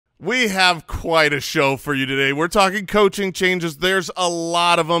We have quite a show for you today. We're talking coaching changes. There's a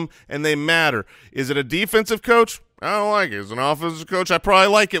lot of them, and they matter. Is it a defensive coach? I don't like it. Is it an offensive coach? I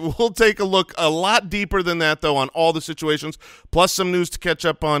probably like it. We'll take a look a lot deeper than that, though, on all the situations, plus some news to catch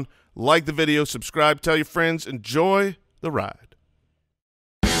up on. Like the video, subscribe, tell your friends. Enjoy the ride.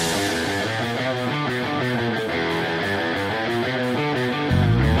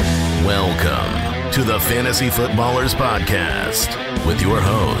 Welcome to the Fantasy Footballers Podcast with your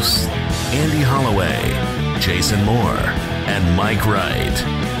hosts, Andy Holloway, Jason Moore, and Mike Wright.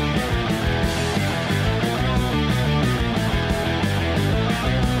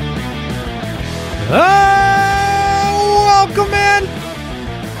 Welcome in.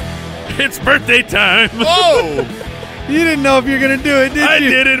 It's birthday time. Whoa! You didn't know if you were going to do it, did you? I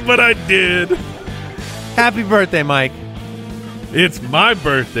didn't, but I did. Happy birthday, Mike. It's my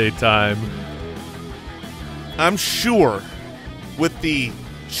birthday time. I'm sure with the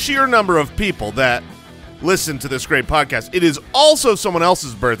sheer number of people that listen to this great podcast, it is also someone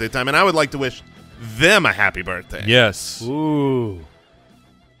else's birthday time, and I would like to wish them a happy birthday. Yes. Ooh.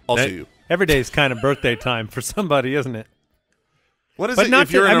 Also you. Every day is kind of birthday time for somebody, isn't it? What is But it not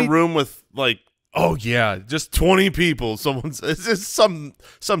if you're to- in I a mean- room with, like, Oh, yeah. Just 20 people? It's just some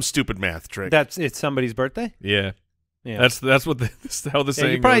stupid math trick. It's somebody's birthday? yeah. Yeah. That's what that's how the Yeah,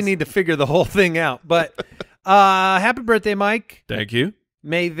 saying you probably goes. need to figure the whole thing out. But happy birthday, Mike. Thank you.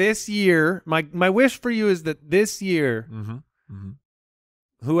 May this year, my wish for you is that this year,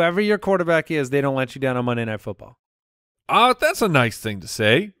 whoever your quarterback is, they don't let you down on Monday Night Football. Oh, that's a nice thing to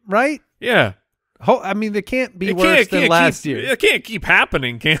say. Right? Yeah. I mean, they can't be worse than last year. It can't keep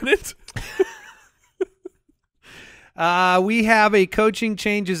happening, can it? We have a coaching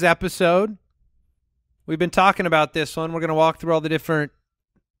changes episode. We've been talking about this one. We're going to walk through all the different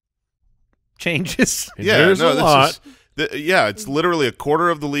changes. There's a lot. It's literally a quarter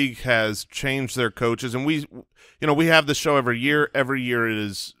of the league has changed their coaches, and we have this show every year. Every year it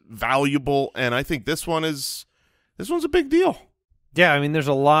is valuable, and I think this one's a big deal. Yeah, I mean, there's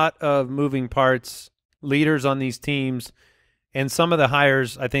a lot of moving parts, leaders on these teams, and some of the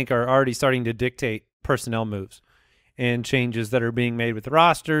hires, I think, are already starting to dictate personnel moves and changes that are being made with the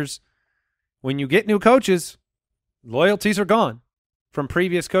rosters. When you get new coaches, loyalties are gone from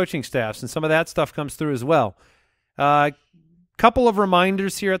previous coaching staffs, and some of that stuff comes through as well. Couple of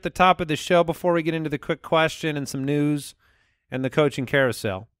reminders here at the top of the show before we get into the quick question and some news and the coaching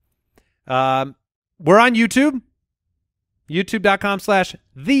carousel. We're on YouTube,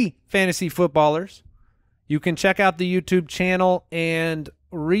 youtube.com/thefantasyfootballers. You can check out the YouTube channel, and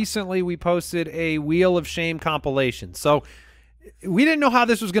recently we posted a Wheel of Shame compilation. So we didn't know how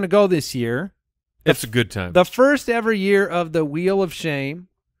this was going to go this year. It's a good time. The first ever year of the Wheel of Shame,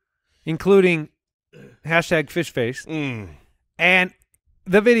 including #fishface. And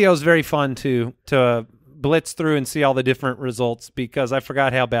the video is very fun to blitz through and see all the different results because I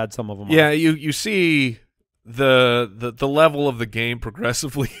forgot how bad some of them are. Yeah, you see the level of the game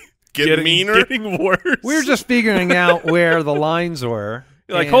progressively getting worse. We were just figuring out where the lines were.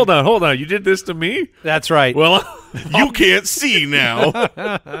 You're like, and- hold on. You did this to me? That's right. Well, You can't see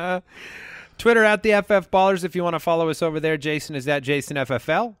now. Twitter at the FF Ballers if you want to follow us over there. Jason is at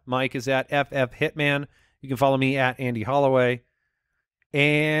JasonFFL. Mike is at FF Hitman. You can follow me at Andy Holloway.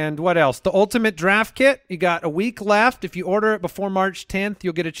 And what else? The Ultimate Draft Kit. You got a week left. If you order it before March 10th,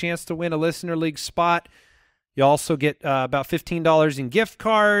 you'll get a chance to win a Listener League spot. You also get about $15 in gift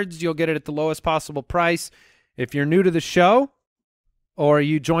cards. You'll get it at the lowest possible price. If you're new to the show or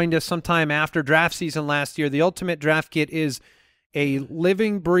you joined us sometime after draft season last year, the Ultimate Draft Kit is a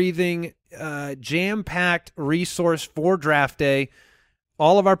living, breathing, jam-packed resource for draft day.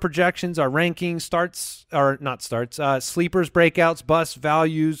 All of our projections, our rankings, sleepers, breakouts, busts,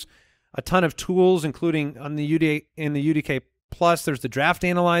 values, a ton of tools, including on the UDK Plus. There's the draft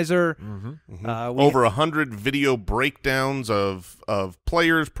analyzer. Over 100 video breakdowns of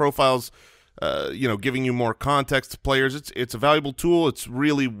players, profiles, giving you more context to players. It's a valuable tool. It's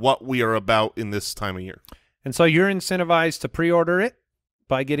really what we are about in this time of year. And so you're incentivized to pre-order it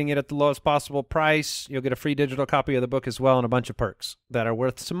by getting it at the lowest possible price. You'll get a free digital copy of the book as well and a bunch of perks that are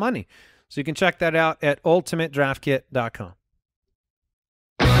worth some money. So you can check that out at ultimatedraftkit.com.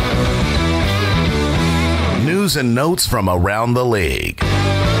 News and notes from around the league.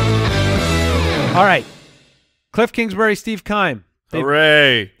 All right. Cliff Kingsbury, Steve Keim.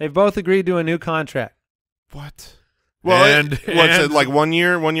 hooray. They've both agreed to a new contract. What? Well, what's and it, like 1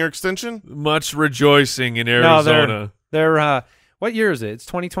 year extension? much rejoicing in Arizona. They're what year is it? It's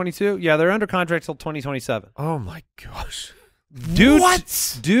 2022? Yeah, they're under contract till 2027. Oh, my gosh. Due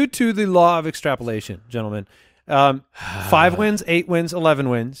to the law of extrapolation, gentlemen, 5 wins, 8 wins, 11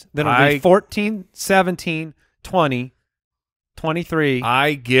 wins. Then it'll be 14, 17, 20, 23.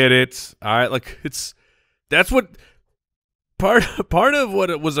 I get it. That's what part of what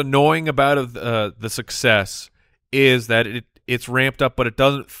it was annoying about the success is that it's ramped up, but it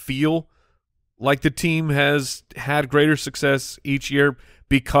doesn't feel like the team has had greater success each year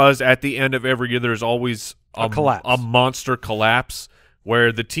because at the end of every year there's always a collapse, a monster collapse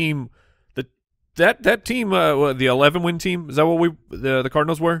where the team that team the 11-win team, is that what the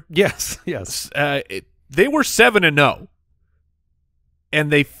Cardinals were? Yes. They were 7-0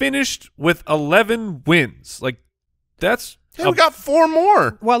 and they finished with 11 wins. Like that's we got 4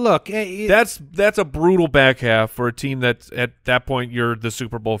 more. Well, look, that's a brutal back half for a team that's at that point you're the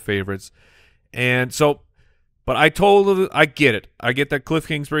Super Bowl favorites. And so, but I get it. I get that Cliff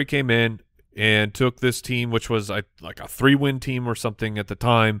Kingsbury came in and took this team, which was like a 3-win team or something at the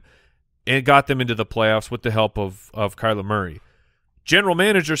time, and got them into the playoffs with the help of Kyler Murray. General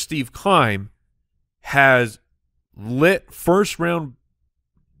manager Steve Keim has lit first-round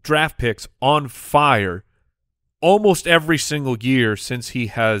draft picks on fire almost every single year since he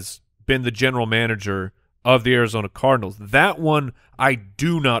has been the general manager of the Arizona Cardinals. That one I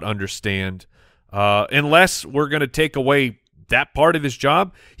do not understand. Unless we're going to take away that part of his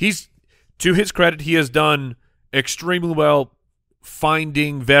job. To his credit, he has done extremely well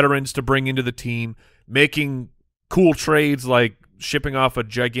finding veterans to bring into the team, making cool trades like shipping off a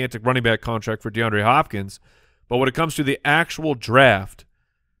gigantic running back contract for DeAndre Hopkins. But when it comes to the actual draft,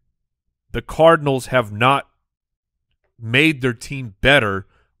 the Cardinals have not made their team better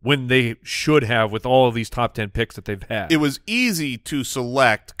when they should have with all of these top 10 picks that they've had. It was easy to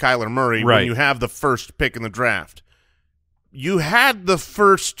select Kyler Murray when you have the first pick in the draft. You had the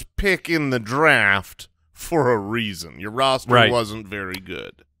first pick in the draft for a reason. Your roster wasn't very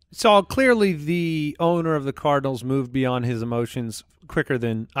good. So clearly the owner of the Cardinals moved beyond his emotions quicker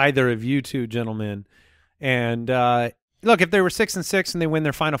than either of you two gentlemen. And look, if they were 6-6 and they win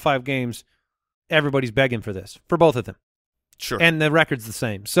their final 5 games, everybody's begging for this, for both of them. Sure. And the record's the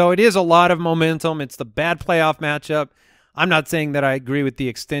same. So it is a lot of momentum. It's the bad playoff matchup. I'm not saying that I agree with the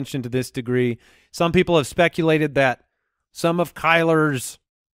extension to this degree. Some people have speculated that some of Kyler's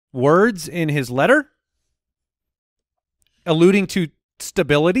words in his letter alluding to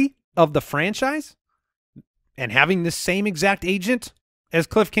stability of the franchise and having the same exact agent as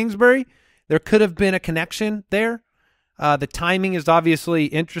Cliff Kingsbury, there could have been a connection there. The timing is obviously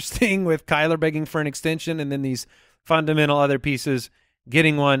interesting with Kyler begging for an extension and then these fundamental other pieces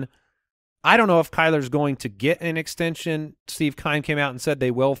getting one. I don't know if Kyler's going to get an extension. Steve Keim came out and said they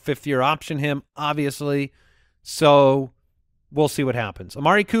will 5th-year option him, obviously. So we'll see what happens.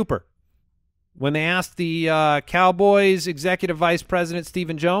 Amari Cooper, when they asked the Cowboys executive vice president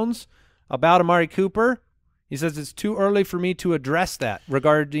Stephen Jones about Amari Cooper, he says it's too early for me to address that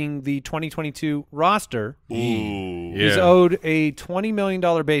regarding the 2022 roster. He's owed a $20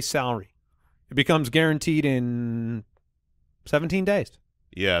 million base salary. It becomes guaranteed in 17 days.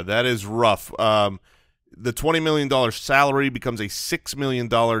 Yeah, that is rough. The $20 million salary becomes a $6 million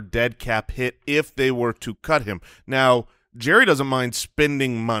dead cap hit if they were to cut him. Now, Jerry doesn't mind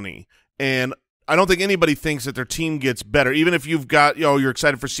spending money, and I don't think anybody thinks that their team gets better. Even if you've got, you're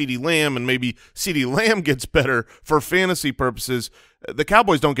excited for CeeDee Lamb and maybe CeeDee Lamb gets better for fantasy purposes, the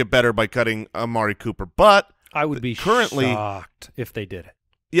Cowboys don't get better by cutting Amari Cooper. But I would be shocked if they did it.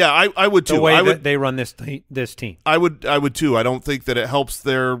 Yeah, I would too. The way that they run this team. I would too. I don't think that it helps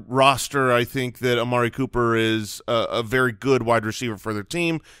their roster. I think that Amari Cooper is a very good wide receiver for their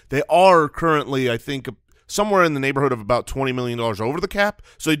team. They are currently, I think, somewhere in the neighborhood of about $20 million over the cap.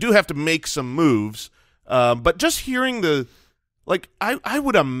 So they do have to make some moves. But just hearing I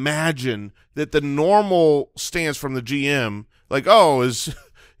would imagine that the normal stance from the GM,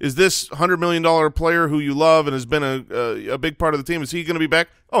 is this $100 million player who you love and has been a big part of the team, is he going to be back?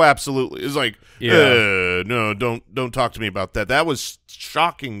 Oh, absolutely. It's like, no, don't talk to me about that. That was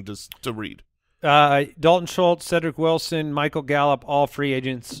shocking to read. Dalton Schultz, Cedric Wilson, Michael Gallup, all free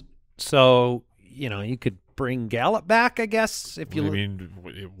agents. So, you could bring Gallup back, I guess.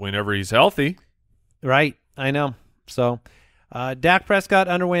 Whenever he's healthy. Right, I know. So, Dak Prescott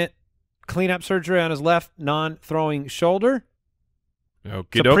underwent cleanup surgery on his left non-throwing shoulder.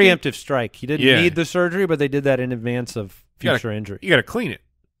 It's a preemptive strike. He didn't need the surgery, but they did that in advance of future injury. You got to clean it.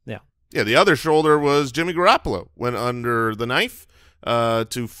 Yeah. Yeah, the other shoulder was Jimmy Garoppolo. Went under the knife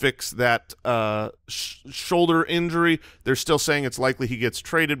to fix that shoulder injury. They're still saying it's likely he gets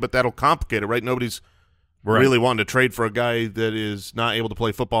traded, but that'll complicate it, right? Nobody's really wanting to trade for a guy that is not able to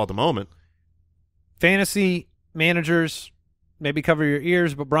play football at the moment. Fantasy managers, maybe cover your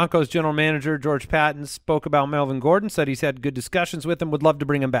ears, but Broncos general manager George Patton spoke about Melvin Gordon, said he's had good discussions with him, would love to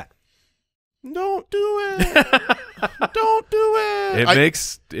bring him back. Don't do it. Don't do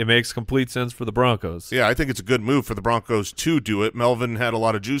it. It makes complete sense for the Broncos. Yeah, I think it's a good move for the Broncos to do it. Melvin had a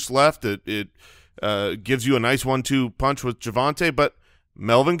lot of juice left. It gives you a nice 1-2 punch with Javonte, but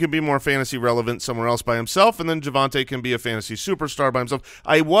Melvin can be more fantasy relevant somewhere else by himself, and then Javonte can be a fantasy superstar by himself.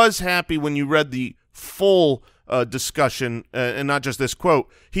 I was happy when you read the full discussion and not just this quote.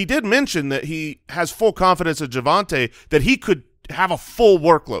 He did mention that he has full confidence in Javonte that he could have a full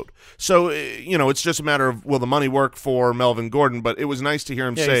workload. So, it's just a matter of will the money work for Melvin Gordon, but it was nice to hear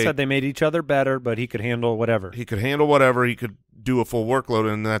him say. He said they made each other better, but he could handle whatever. He could handle whatever. He could do a full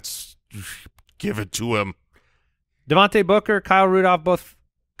workload, and that's give it to him. Devontae Booker, Kyle Rudolph, both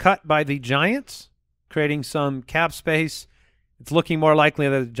cut by the Giants, creating some cap space. It's looking more likely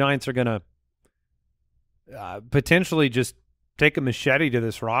that the Giants are going to potentially just take a machete to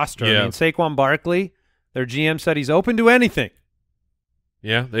this roster. Yeah. I mean, Saquon Barkley, their GM said he's open to anything.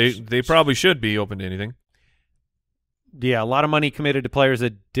 Yeah, they probably should be open to anything. Yeah, a lot of money committed to players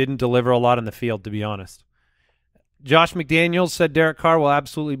that didn't deliver a lot on the field, to be honest. Josh McDaniels said Derek Carr will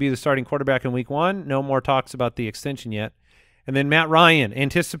absolutely be the starting quarterback in Week 1. No more talks about the extension yet. And then Matt Ryan,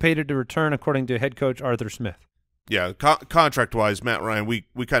 anticipated to return according to head coach Arthur Smith. Yeah, contract-wise, Matt Ryan, we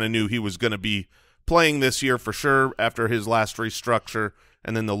kind of knew he was going to be playing this year for sure after his last restructure,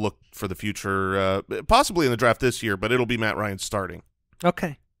 and then they'll look for the future, possibly in the draft this year, but it'll be Matt Ryan starting.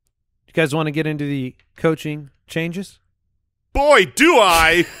 Okay. You guys want to get into the coaching changes? Boy, do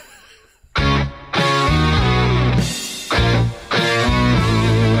I!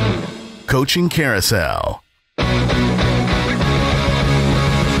 Coaching Carousel.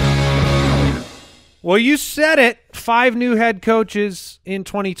 Well, you said it. 5 new head coaches in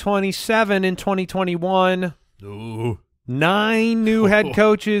 2027 in 2021. Ooh. 9 new head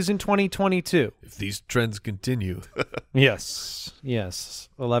coaches in 2022. If these trends continue. Yes.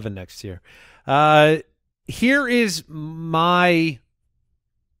 11 next year. Here is my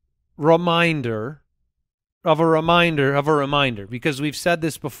reminder of a reminder of a reminder, because we've said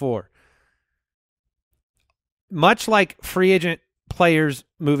this before. Much like free agent players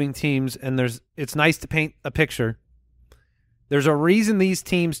moving teams, and it's nice to paint a picture. There's a reason these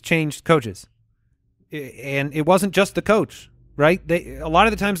teams changed coaches. And it wasn't just the coach, right? A lot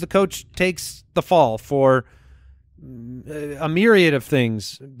of the times the coach takes the fall for a myriad of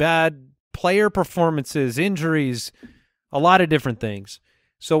things, bad player performances, injuries, a lot of different things.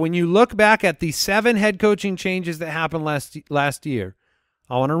 So when you look back at the 7 head coaching changes that happened last year,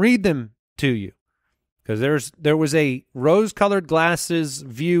 I want to read them to you, because there was a rose-colored glasses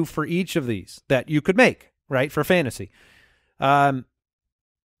view for each of these that you could make, right, for fantasy.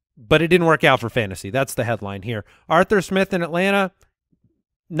 But it didn't work out for fantasy. That's the headline here. Arthur Smith in Atlanta,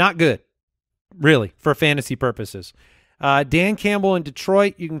 not good, really, for fantasy purposes. Dan Campbell in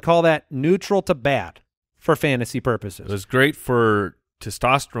Detroit, you can call that neutral to bad for fantasy purposes. It was great for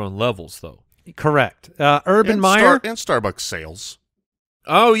testosterone levels, though. Correct. Urban Meyer. And Starbucks sales.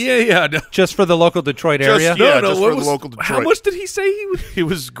 Oh, yeah. Just for the local Detroit area? Just for the local Detroit. How much did he say he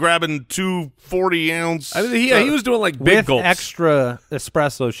was grabbing 2 40-ounce. I mean, he was doing like big with gulps. Extra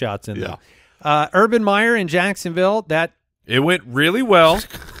espresso shots in there. Urban Meyer in Jacksonville, it went really well.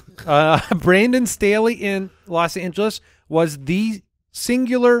 Brandon Staley in Los Angeles was the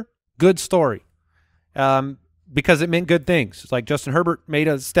singular good story, because it meant good things. It's like Justin Herbert made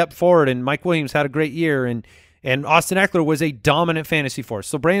a step forward, and Mike Williams had a great year, and Austin Eckler was a dominant fantasy force.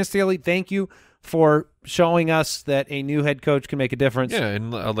 So Brandon Staley, thank you for showing us that a new head coach can make a difference. Yeah,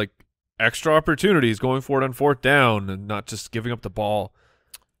 and like extra opportunities, going for it on 4th down and not just giving up the ball.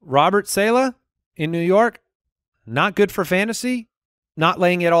 Robert Saleh in New York, not good for fantasy, not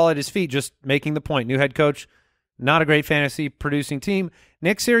laying it all at his feet, just making the point. New head coach, not a great fantasy producing team.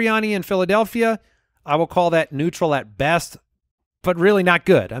 Nick Sirianni in Philadelphia, I will call that neutral at best, but really not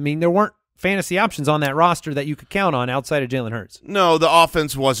good. I mean, there weren't fantasy options on that roster that you could count on outside of Jalen Hurts. No, the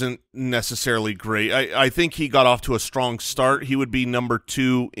offense wasn't necessarily great. I think he got off to a strong start. He would be number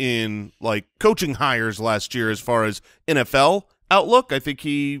 2 in like coaching hires last year as far as NFL outlook. I think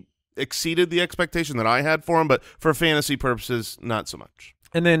he exceeded the expectation that I had for him, but for fantasy purposes, not so much.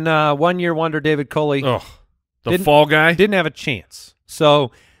 And then 1-year wonder David Culley. Oh, the fall guy? Didn't have a chance.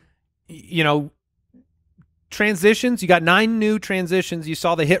 So, transitions, you got 9 new transitions. You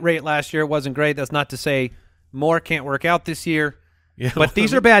saw the hit rate last year. It wasn't great. That's not to say more can't work out this year. Yeah, but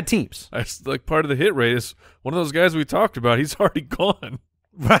these are bad teams. That's like part of the hit rate is one of those guys we talked about. He's already gone.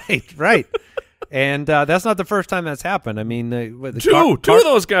 Right. And that's not the first time that's happened. I mean, two of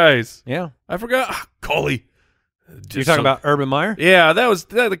those guys. Yeah. I forgot. Coley. You're talking about Urban Meyer? Yeah,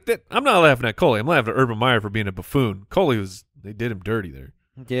 I'm not laughing at Coley. I'm laughing at Urban Meyer for being a buffoon. They did him dirty there.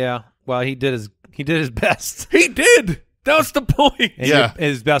 Yeah. Well, he did his best. He did. That was the point. And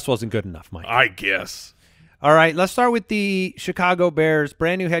his best wasn't good enough, Mike. I guess. All right, let's start with the Chicago Bears.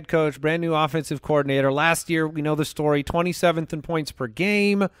 Brand new head coach, brand new offensive coordinator. Last year, we know the story, 27th in points per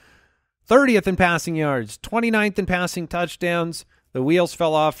game, 30th in passing yards, 29th in passing touchdowns. The wheels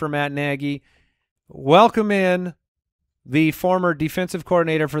fell off for Matt Nagy. Welcome in the former defensive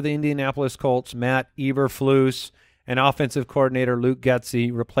coordinator for the Indianapolis Colts, Matt Eberflus, and offensive coordinator Luke Getsy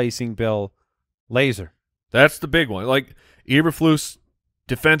replacing Bill Lazor. That's the big one. Like, Eberflus,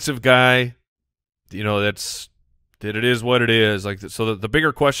 defensive guy, it is what it is. Like, so the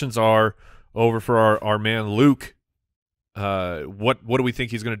bigger questions are over for our man Luke. What do we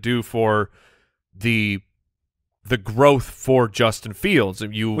think he's going to do for the growth for Justin Fields?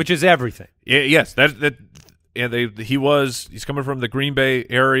 Which is everything. Yes, he's coming from the Green Bay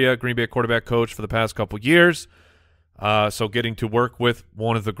area, Green Bay quarterback coach for the past couple years. So getting to work with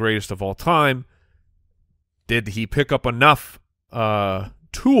one of the greatest of all time. Did he pick up enough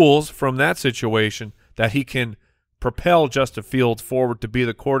tools from that situation that he can propel Justin Fields forward to be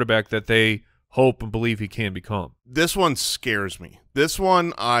the quarterback that they hope and believe he can become? This one scares me. This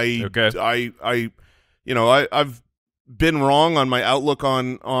one, I've been wrong on my outlook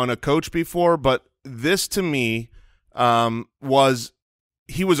on a coach before, but this to me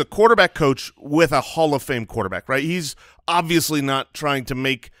he was a quarterback coach with a Hall of Fame quarterback, right? He's obviously not trying to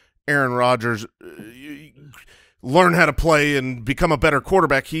make Aaron Rodgers learn how to play and become a better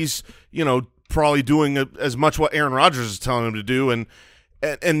quarterback. He's, probably doing as much what Aaron Rodgers is telling him to do. And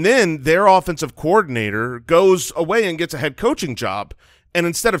then their offensive coordinator goes away and gets a head coaching job. And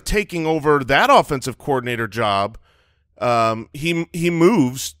instead of taking over that offensive coordinator job, he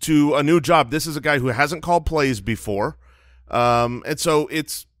moves to a new job. This is a guy who hasn't called plays before. And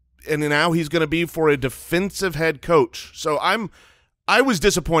now he's going to be for a defensive head coach. So I was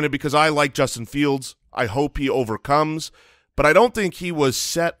disappointed because I like Justin Fields. I hope he overcomes, but I don't think he was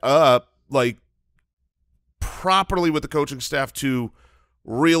set up properly with the coaching staff to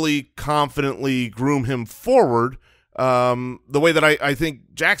really confidently groom him forward. The way that I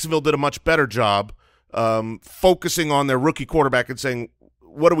think Jacksonville did a much better job focusing on their rookie quarterback and saying,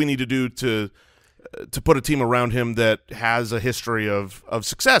 what do we need to do to put a team around him that has a history of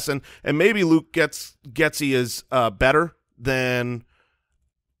success? And maybe Luke Getsy is better than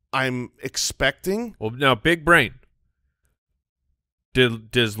I'm expecting. Well, now, big brain.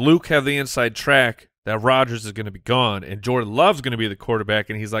 Does Luke have the inside track that Rodgers is going to be gone and Jordan Love's going to be the quarterback,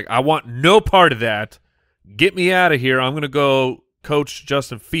 and he's like, I want no part of that. Get me out of here. I'm going to go coach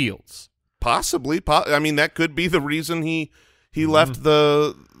Justin Fields. Possibly. I mean, that could be the reason he left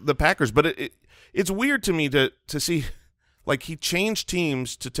the Packers. But it's weird to me to see, he changed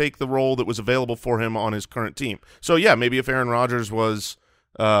teams to take the role that was available for him on his current team. So, yeah, maybe if Aaron Rodgers was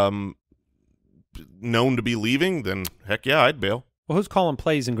known to be leaving, then heck yeah, I'd bail. Well, who's calling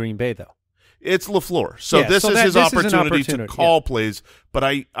plays in Green Bay, though? It's LaFleur. So this is his opportunity to call plays, but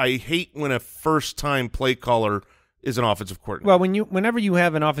I hate when a first-time play caller is an offensive coordinator. Well, whenever you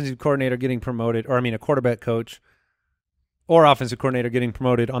have an offensive coordinator getting promoted, a quarterback coach or offensive coordinator getting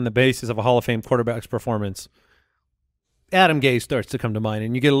promoted on the basis of a Hall of Fame quarterback's performance, Adam Gase starts to come to mind,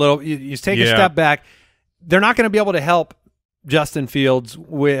 and you get you take a step back. They're not going to be able to help Justin Fields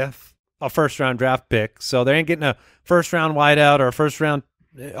with a first-round draft pick, so they ain't getting a first-round wideout or a first-round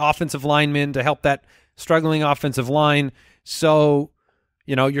offensive lineman to help that struggling offensive line. So,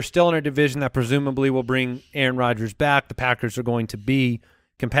 you're still in a division that presumably will bring Aaron Rodgers back. The Packers are going to be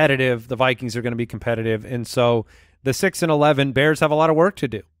competitive. The Vikings are going to be competitive. And so the 6-11 Bears have a lot of work to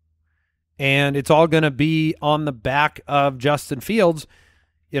do. And it's all going to be on the back of Justin Fields.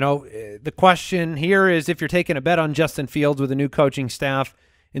 The question here is, if you're taking a bet on Justin Fields with a new coaching staff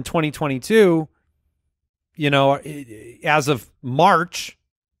in 2022, as of March,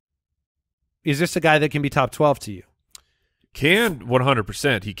 is this a guy that can be top 12 to you?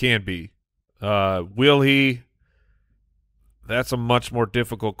 100%. He can be. Will he? That's a much more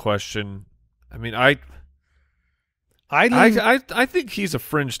difficult question. I mean, I think he's a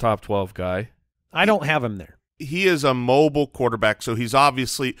fringe top 12 guy. I don't have him there. He is a mobile quarterback, so he's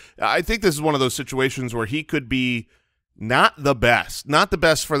obviously – I think this is one of those situations where he could be not the best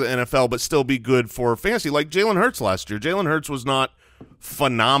for the NFL, but still be good for fantasy, like Jalen Hurts last year. Jalen Hurts was not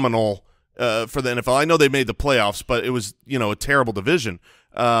phenomenal for the NFL. I know they made the playoffs, but it was a terrible division.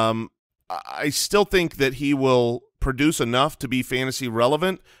 I still think that he will produce enough to be fantasy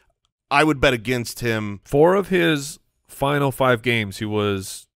relevant. I would bet against him. 4 of his final 5 games, he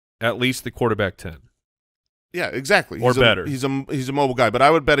was at least the quarterback 10. Yeah, exactly. Or better. He's a mobile guy, but I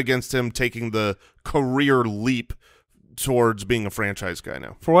would bet against him taking the career leap towards being a franchise guy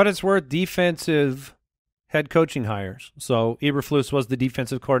now. For what it's worth, defensive head coaching hires. So Eberflus was the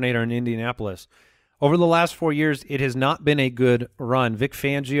defensive coordinator in Indianapolis. Over the last 4 years, it has not been a good run. Vic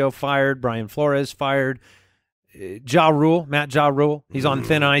Fangio fired, Brian Flores fired, Matt Ja Rule, he's on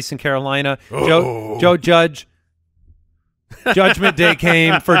thin ice in Carolina. Joe Judge. Judgment Day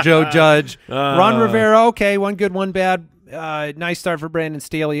came for Joe Judge. Ron Rivera, okay, one good, one bad. Nice start for Brandon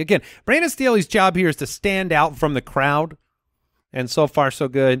Staley. Again, Brandon Staley's job here is to stand out from the crowd, and so far so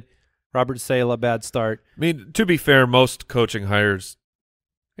good. Robert Saleh, bad start. I mean, to be fair, most coaching hires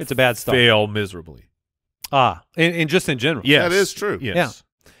it's a bad start. Fail miserably. And just in general. Yes. That is true. Yes.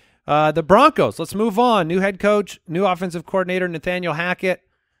 Yeah. The Broncos, let's move on. New head coach, new offensive coordinator, Nathaniel Hackett,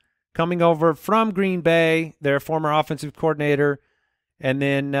 coming over from Green Bay, their former offensive coordinator, and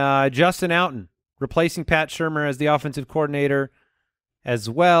then Justin Outen, replacing Pat Shurmur as the offensive coordinator as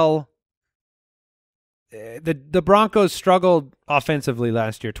well. The Broncos struggled offensively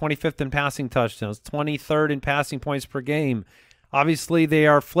last year, 25th in passing touchdowns, 23rd in passing points per game. Obviously, they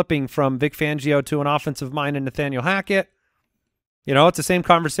are flipping from Vic Fangio to an offensive mind in Nathaniel Hackett. You know, it's the same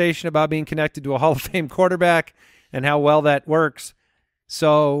conversation about being connected to a Hall of Fame quarterback and how well that works.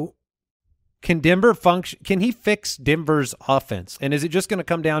 So can Denver function? Can he fix Denver's offense? And is it just going to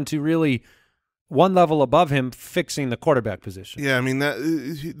come down to really one level above him fixing the quarterback position? Yeah, I mean,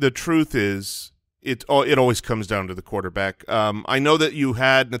 the truth is it always comes down to the quarterback. I know that you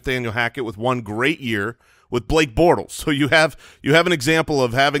had Nathaniel Hackett with one great year with Blake Bortles. So you have an example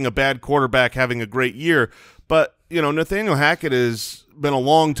of having a bad quarterback having a great year. But, you know, Nathaniel Hackett has been a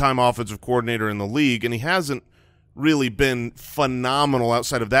long-time offensive coordinator in the league, and he hasn't really been phenomenal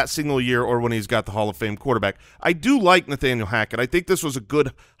outside of that single year or when he's got the Hall of Fame quarterback. I do like Nathaniel Hackett. I think this was a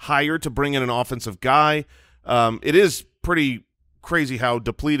good hire to bring in an offensive guy. It is pretty crazy how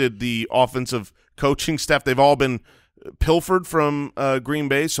depleted the offensive coaching staff. They've all been pilfered from Green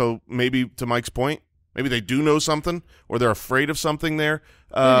Bay, so maybe to Mike's point, maybe they do know something or they're afraid of something there.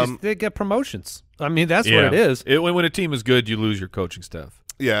 They get promotions. I mean, that's what it is. When a team is good, you lose your coaching staff.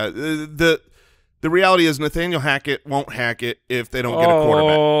 Yeah, the reality is Nathaniel Hackett won't hack it if they don't get a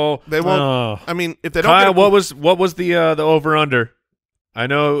quarterback. They won't. I mean, if they don't Kyle, get what was the over-under? I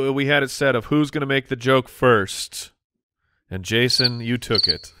know we had it set of who's going to make the joke first. And Jason, you took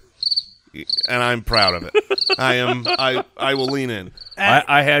it. And I'm proud of it. I will lean in.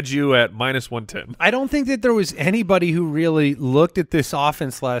 I had you at -110. I don't think that there was anybody who really looked at this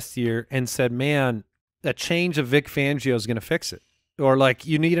offense last year and said, man, a change of Vic Fangio is going to fix it. Or like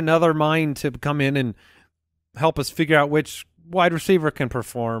you need another mind to come in and help us figure out which wide receiver can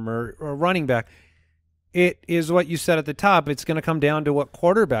perform or running back. It is what you said at the top. It's going to come down to what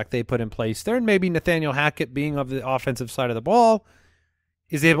quarterback they put in place there. And maybe Nathaniel Hackett, being of the offensive side of the ball,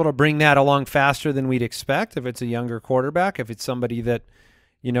 is able to bring that along faster than we'd expect if it's a younger quarterback, if it's somebody that,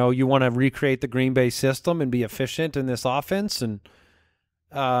 you know, you want to recreate the Green Bay system and be efficient in this offense. And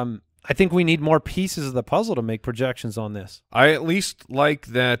I think we need more pieces of the puzzle to make projections on this. I at least like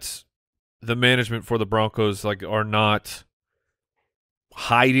that the management for the Broncos are not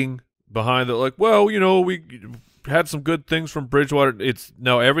hiding behind we had some good things from Bridgewater.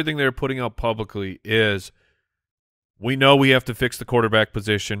 Everything they're putting out publicly is we know we have to fix the quarterback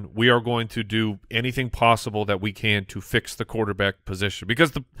position. We are going to do anything possible that we can to fix the quarterback position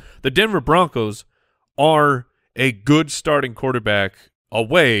because the Denver Broncos are a good starting quarterback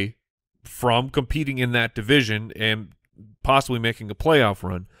away from competing in that division and possibly making a playoff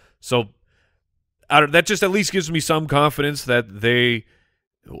run. So that just at least gives me some confidence that they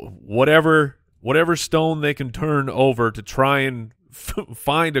whatever stone they can turn over to try and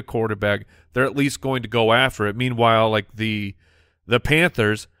find a quarterback, they're at least going to go after it. Meanwhile, like the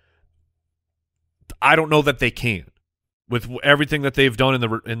Panthers, I don't know that they can with everything that they've done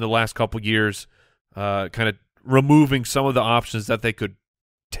in the last couple years, kind of removing some of the options that they could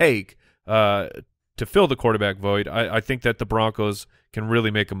take to fill the quarterback void. I think that the Broncos can really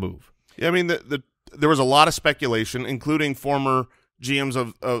make a move. Yeah, I mean there was a lot of speculation, including former GMs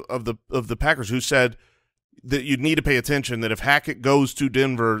of the Packers, who said that you'd need to pay attention, that if Hackett goes to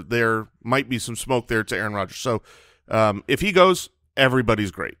Denver, there might be some smoke there to Aaron Rodgers. So if he goes,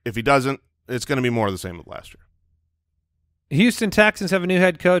 everybody's great. If he doesn't, it's going to be more of the same as last year. Houston Texans have a new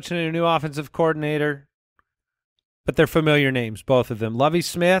head coach and a new offensive coordinator, but they're familiar names, both of them. Lovie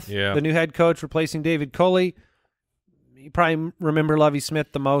Smith, the new head coach, replacing David Culley. You probably remember Lovie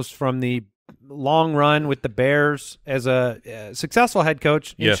Smith the most from the long run with the Bears as a successful head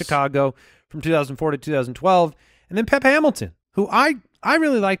coach in Chicago from 2004 to 2012. And then Pep Hamilton, who I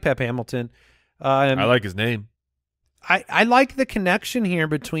really like Pep Hamilton. I like his name. I like the connection here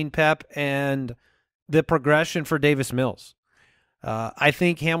between Pep and the progression for Davis Mills. I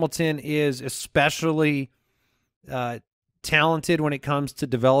think Hamilton is especially talented when it comes to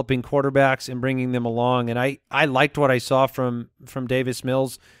developing quarterbacks and bringing them along. And I liked what I saw from Davis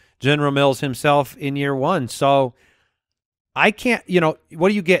Mills, General Mills himself in year one. So I can't, what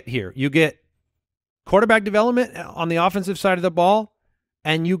do you get here? You get quarterback development on the offensive side of the ball,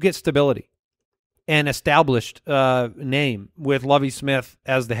 and you get stability and established name with Lovie Smith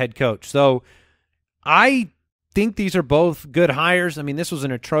as the head coach. So I think these are both good hires. I mean, this was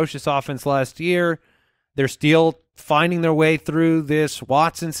an atrocious offense last year. They're still finding their way through this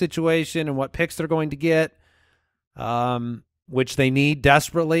Watson situation and what picks they're going to get, which they need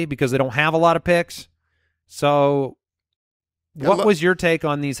desperately because they don't have a lot of picks. So what was your take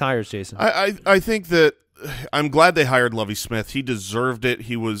on these hires, Jason? I think that I'm glad they hired Lovie Smith. He deserved it.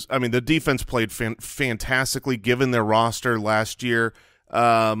 The defense played fantastically given their roster last year.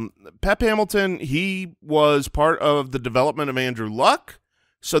 Pep Hamilton, he was part of the development of Andrew Luck.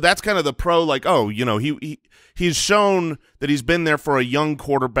 So that's kind of the pro, he's shown that he's been there for a young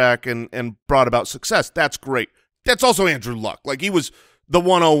quarterback and brought about success. That's great. That's also Andrew Luck. He was the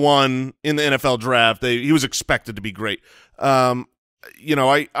 101 in the NFL draft. He was expected to be great. I'm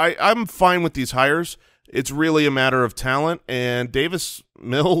fine with these hires. It's really a matter of talent. And Davis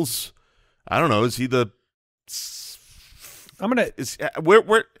Mills, I don't know, is he the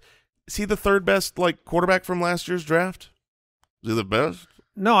where is he the third best quarterback from last year's draft? Is he the best?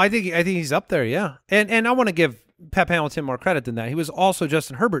 No, I think he's up there, yeah. And I want to give Pep Hamilton more credit than that. He was also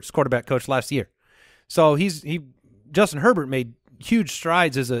Justin Herbert's quarterback coach last year. So Justin Herbert made huge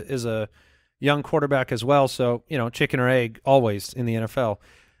strides as a young quarterback as well. So, chicken or egg always in the NFL.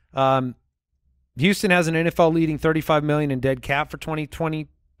 Houston has an NFL leading $35 million in dead cap for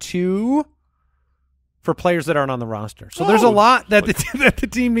 2022 for players that aren't on the roster. So there's a lot that the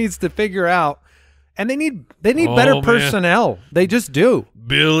team needs to figure out. And they need better personnel. They just do.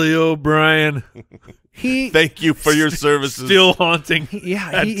 Billy O'Brien. Thank you for your services. Still haunting.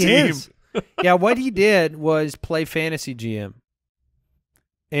 Yeah, he is. Yeah, what he did was play fantasy GM.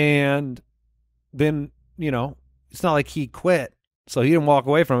 And then, it's not like he quit. So he didn't walk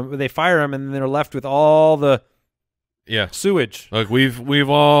away from it, but they fire him, and then they're left with all the sewage. We've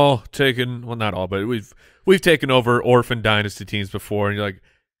all taken, well, not all, but we've taken over orphan dynasty teams before, and you're like,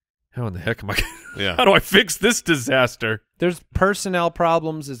 how in the heck am I? How do I fix this disaster? There's personnel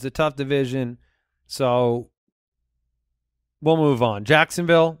problems. It's a tough division, so we'll move on.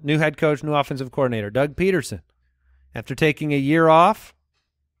 Jacksonville, new head coach, new offensive coordinator, Doug Peterson. After taking a year off,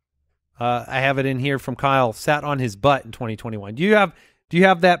 I have it in here from Kyle, sat on his butt in 2021. Do you have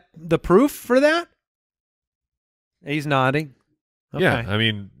the proof for that? He's nodding. Okay.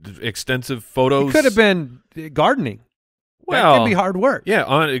 Yeah, extensive photos. It could have been gardening. Well, that could be hard work. Yeah,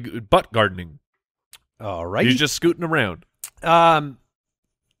 on butt gardening. All right. He's just scooting around.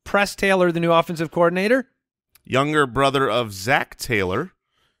 Press Taylor, the new offensive coordinator. Younger brother of Zach Taylor.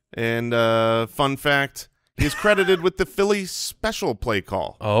 And fun fact, he's credited with the Philly special play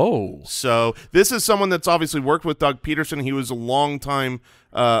call. Oh. So this is someone that's obviously worked with Doug Peterson. He was a longtime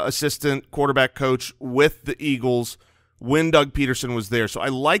assistant quarterback coach with the Eagles when Doug Peterson was there. So I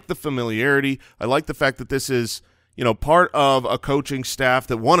like the familiarity. I like the fact that this is part of a coaching staff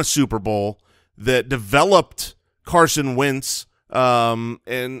that won a Super Bowl, that developed Carson Wentz,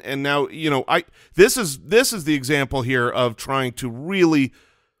 and now this is the example here of trying to really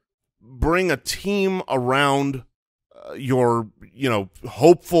bring a team around your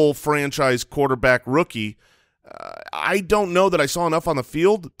hopeful franchise quarterback rookie. I don't know that I saw enough on the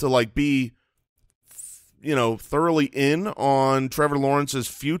field to be thoroughly in on Trevor Lawrence's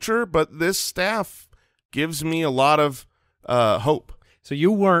future, but this staff gives me a lot of hope. So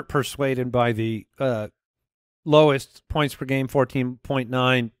you weren't persuaded by the lowest points per game,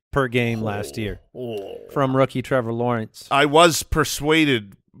 14.9 per game last year from rookie Trevor Lawrence. I was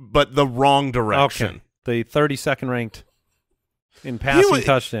persuaded, but the wrong direction. Okay. The 32nd ranked in passing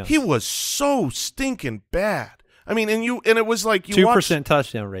touchdowns. He was so stinking bad. And it was like 2%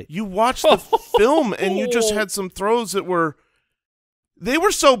 touchdown rate. You watched the film, and you just had some throws that were – they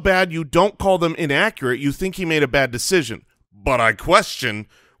were so bad you don't call them inaccurate. You think he made a bad decision. But I question,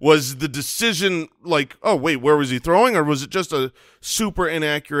 was the decision oh, wait, where was he throwing? Or was it just a super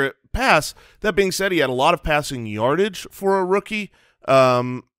inaccurate pass? That being said, he had a lot of passing yardage for a rookie.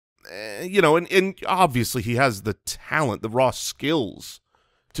 And obviously he has the talent, the raw skills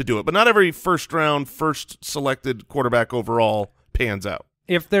to do it. But not every first selected quarterback overall pans out.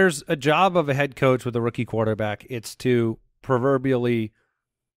 If there's a job of a head coach with a rookie quarterback, it's to proverbially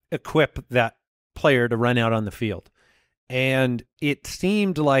equip that player to run out on the field. And it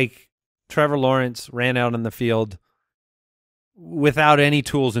seemed like Trevor Lawrence ran out on the field without any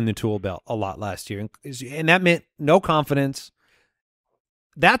tools in the tool belt a lot last year. And that meant no confidence.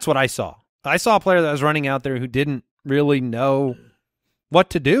 That's what I saw. I saw a player that was running out there who didn't really know what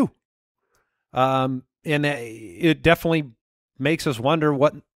to do. And it definitely makes us wonder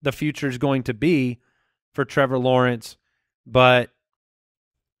what the future is going to be for Trevor Lawrence. But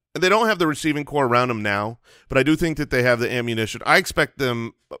they don't have the receiving core around him now, but I do think that they have the ammunition. I expect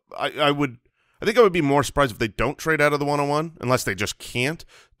them. I think I would be more surprised if they don't trade out of the 101, unless they just can't,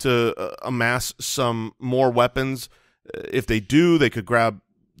 to amass some more weapons. If they do, they could grab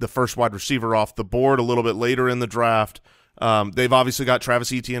the first wide receiver off the board a little bit later in the draft. They've obviously got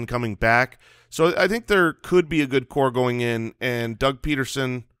Travis Etienne coming back. So I think there could be a good core going in, and Doug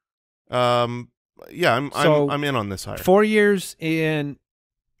Peterson, I'm in on this hire. 4 years in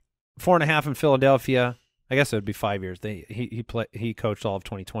 4.5 in Philadelphia. I guess it would be 5 years. He coached all of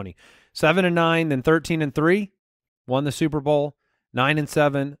 2020. 7-9, then 13-3, won the Super Bowl.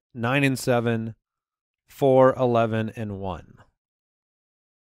 9-7, 9-7, 4-11-1.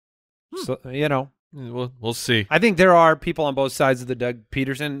 So we'll see. I think there are people on both sides of the Doug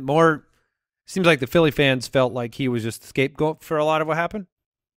Peterson. More seems like the Philly fans felt like he was just the scapegoat for a lot of what happened.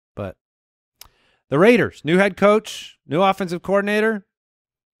 But the Raiders, new head coach, new offensive coordinator,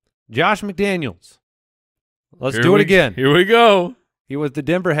 Josh McDaniels. Let's do it again. Here we go. He was the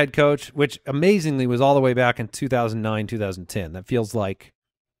Denver head coach, which amazingly was all the way back in 2009, 2010. That feels like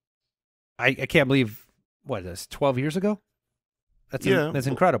I can't believe, what is this, 12 years ago? That's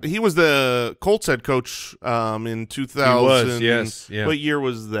incredible. He was the Colts head coach in 2000. He was, yes. Yeah. What year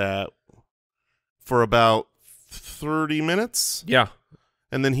was that? For about 30 minutes? Yeah.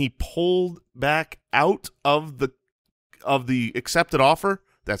 And then he pulled back out of the accepted offer?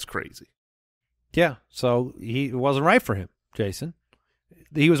 That's crazy. Yeah, so it wasn't right for him, Jason.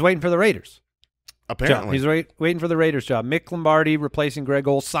 He was waiting for the Raiders. Apparently. He's waiting for the Raiders job. Mick Lombardi replacing Greg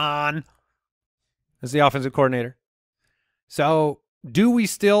Olson as the offensive coordinator. So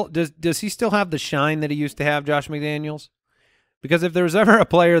does he still have the shine that he used to have, Josh McDaniels? Because if there was ever a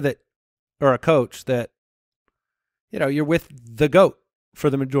player or a coach that, you're with the GOAT for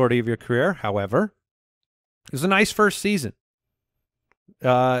the majority of your career, however, it was a nice first season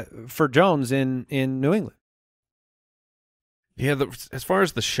for Jones in New England. Yeah, as far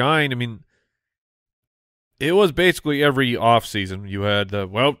as the shine, I mean, it was basically every offseason you had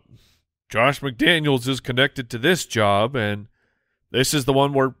Josh McDaniels is connected to this job, and this is the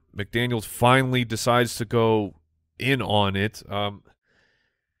one where McDaniels finally decides to go in on it.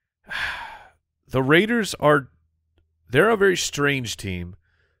 The Raiders they're a very strange team.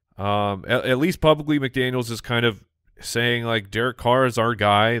 At least publicly, McDaniels is kind of saying, like, Derek Carr is our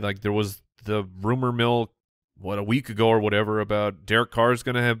guy. Like, there was the rumor mill, a week ago or whatever, about Derek Carr is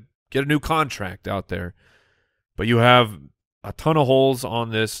going to get a new contract out there. But you have a ton of holes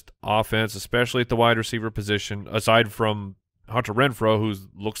on this offense, especially at the wide receiver position, aside from Hunter Renfrow, who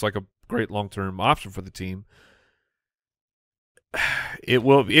looks like a great long-term option for the team.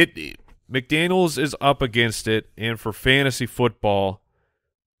 McDaniels is up against it, and for fantasy football,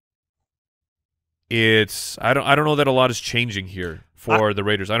 I don't know that a lot is changing here for the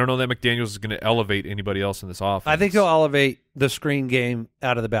Raiders. I don't know that McDaniels is going to elevate anybody else in this offense. I think he'll elevate the screen game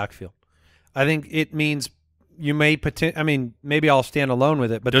out of the backfield. I think it means you may maybe I'll stand alone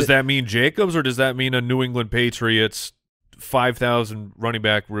with it. But does that mean Jacobs, or does that mean a New England Patriots 5,000 running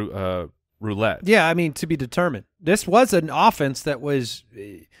back roulette? Yeah, I mean, to be determined. This was an offense that was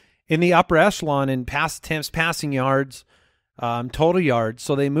in the upper echelon in pass attempts, passing yards, total yards.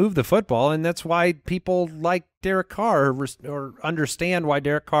 So they moved the football, and that's why people like Derek Carr or understand why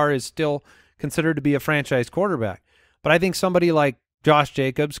Derek Carr is still considered to be a franchise quarterback. But I think somebody like Josh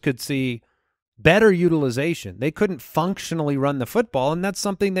Jacobs could see better utilization. They couldn't functionally run the football, and that's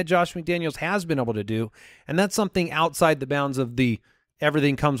something that Josh McDaniels has been able to do, and that's something outside the bounds of the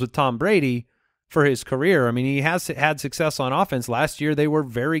everything comes with Tom Brady for his career. I mean, he has had success on offense. Last year they were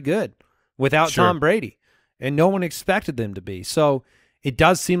very good without Tom Brady, and no one expected them to be. So it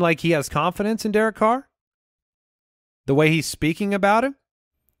does seem like he has confidence in Derek Carr, the way he's speaking about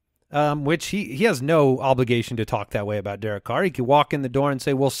him, which he has no obligation to talk that way about Derek Carr. He could walk in the door and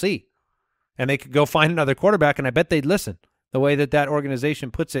say, we'll see. And they could go find another quarterback, and I bet they'd listen, the way that organization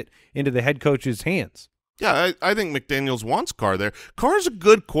puts it into the head coach's hands. Yeah, I think McDaniels wants Carr there. Carr's a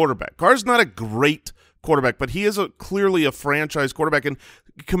good quarterback. Carr's not a great quarterback, but he is clearly a franchise quarterback. And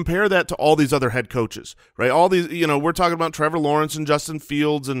compare that to all these other head coaches, right? All these, we're talking about Trevor Lawrence and Justin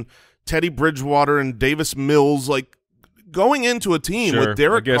Fields and Teddy Bridgewater and Davis Mills. Like, going into a team with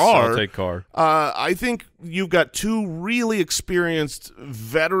Derek I guess Carr, I'll take Carr. I think you've got two really experienced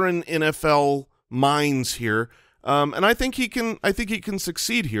veteran NFL minds here, and I think he can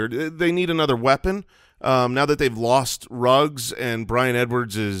succeed here. They need another weapon now that they've lost Ruggs and Bryan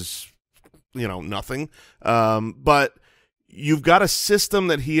Edwards is nothing. But you've got a system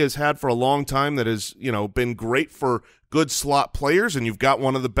that he has had for a long time that has been great for good slot players, and you've got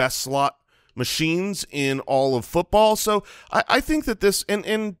one of the best slot machines in all of football. So I think that this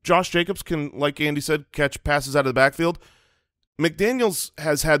and Josh Jacobs can, like Andy said, catch passes out of the backfield. McDaniels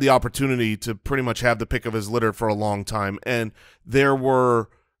has had the opportunity to pretty much have the pick of his litter for a long time, and there were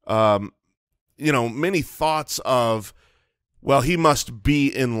many thoughts of, well, he must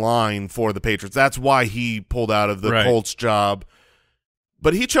be in line for the Patriots. That's why he pulled out of the Colts job.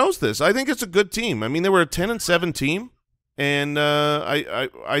 But he chose this. I think it's a good team. I mean, they were a 10-7 team. And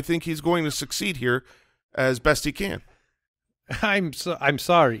I think he's going to succeed here as best he can. I'm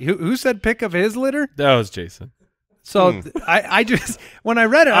sorry. Who said pick of his litter? That was Jason. So I just when I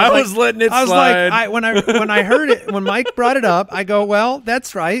read it, I was letting it slide. I was like, when I heard it, when Mike brought it up, I go, well,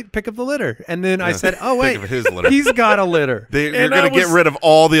 that's right, pick of the litter. And then I said, oh wait, pick of his litter. He's got a litter. You're going to get rid of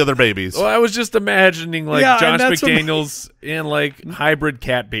all the other babies. Well, I was just imagining Josh McDaniels and hybrid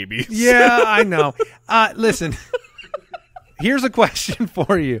cat babies. Yeah, I know. Listen. Here's a question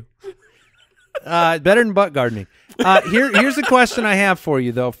for you. Better than butt gardening. Here's a question I have for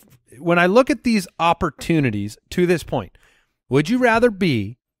you, though. When I look at these opportunities to this point, would you rather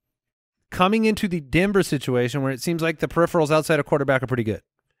be coming into the Denver situation where it seems like the peripherals outside of quarterback are pretty good,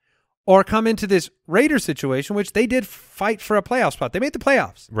 or come into this Raiders situation, which they did fight for a playoff spot? They made the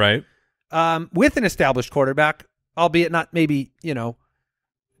playoffs. Right. With an established quarterback, albeit not maybe,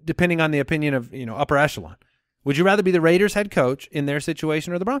 depending on the opinion of, upper echelon. Would you rather be the Raiders head coach in their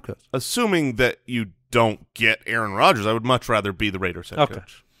situation or the Broncos? Assuming that you don't get Aaron Rodgers, I would much rather be the Raiders head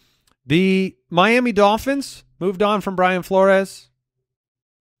coach. The Miami Dolphins moved on from Brian Flores,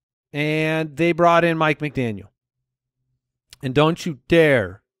 and they brought in Mike McDaniel. And don't you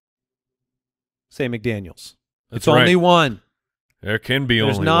dare say McDaniels. It's only one. There can be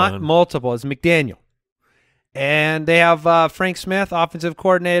There's only not one. multiple. It's McDaniel. And they have Frank Smith, offensive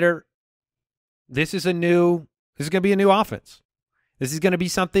coordinator. This is going to be a new offense. This is going to be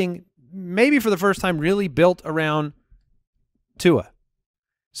something maybe for the first time really built around Tua.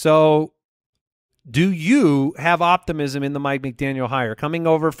 So do you have optimism in the Mike McDaniel hire? Coming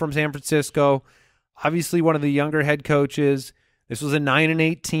over from San Francisco, obviously one of the younger head coaches. This was a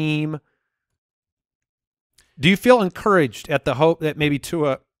 9-8 team. Do you feel encouraged at the hope that maybe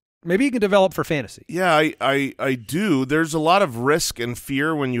Tua, maybe he can develop for fantasy? Yeah, I do. There's a lot of risk and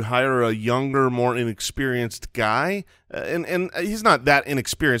fear when you hire a younger, more inexperienced guy. And he's not that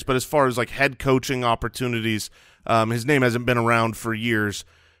inexperienced, but as far as head coaching opportunities, his name hasn't been around for years.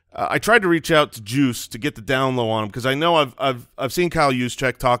 I tried to reach out to Juice to get the down low on him because I know I've seen Kyle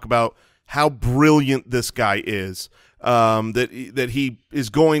Juszczyk talk about how brilliant this guy is, that he is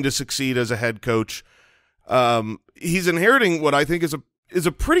going to succeed as a head coach. He's inheriting what I think is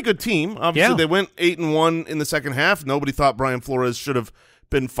a pretty good team. Obviously, They went 8-1 in the second half. Nobody thought Brian Flores should have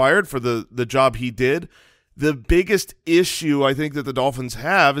been fired for the job he did. The biggest issue I think that the Dolphins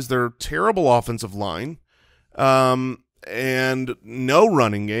have is their terrible offensive line. And no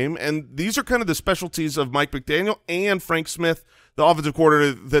running game. And these are kind of the specialties of Mike McDaniel and Frank Smith, the offensive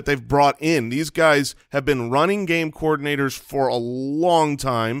coordinator that they've brought in. These guys have been running game coordinators for a long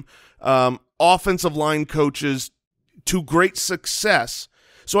time, offensive line coaches to great success.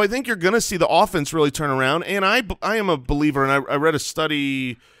 So I think you're going to see the offense really turn around. And I am a believer, and I read a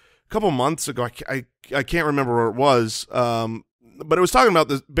study a couple months ago. I can't remember where it was, but it was talking about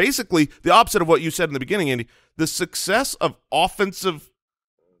this, basically the opposite of what you said in the beginning, Andy. The success of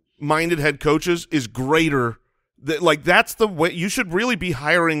offensive-minded head coaches is greater. That's the way you should really be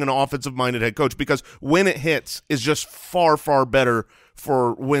hiring an offensive-minded head coach, because when it hits is just far, far better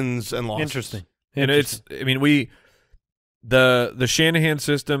for wins and losses. Interesting. And the Shanahan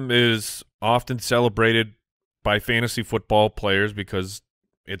system is often celebrated by fantasy football players because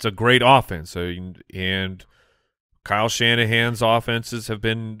it's a great offense. And Kyle Shanahan's offenses have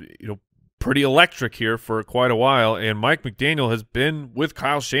been, pretty electric here for quite a while, and Mike McDaniel has been with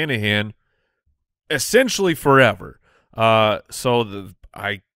Kyle Shanahan essentially forever. So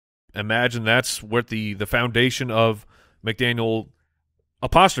I imagine that's what the foundation of McDaniel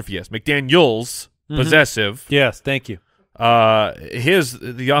apostrophe S, McDaniel's possessive. Yes, thank you. The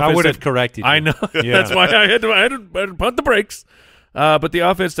offense I would have corrected you. I know. Yeah. That's why I had to punt the brakes. But the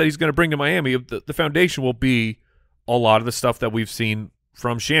offense that he's going to bring to Miami, the foundation will be a lot of the stuff that we've seen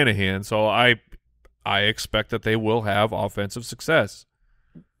from Shanahan. So I I expect that they will have offensive success.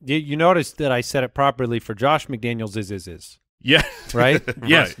 You noticed that I said it properly for Josh McDaniels is. Yeah. Right?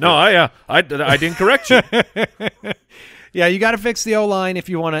 Yes. Right. No, I didn't correct you. Yeah, you got to fix the O-line if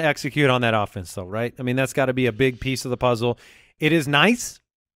you want to execute on that offense, though, right? I mean, that's got to be a big piece of the puzzle. It is nice.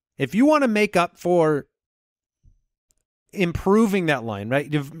 If you want to make up for improving that line, right?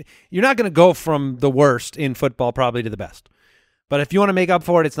 You're not going to go from the worst in football probably to the best. But if you want to make up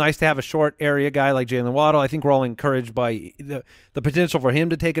for it, it's nice to have a short area guy like Jalen Waddle. I think we're all encouraged by the potential for him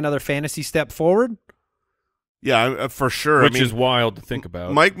to take another fantasy step forward. Yeah, for sure. Which is wild to think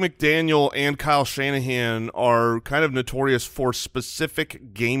about. Mike McDaniel and Kyle Shanahan are kind of notorious for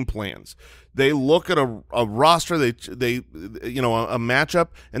specific game plans. They look at a roster, they a matchup,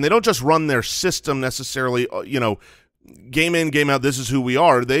 and they don't just run their system necessarily, game in, game out, this is who we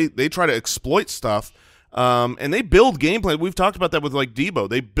are. They try to exploit stuff, and they build game plan. We've talked about that with like Debo.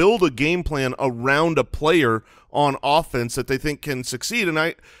 They build a game plan around a player on offense that they think can succeed. And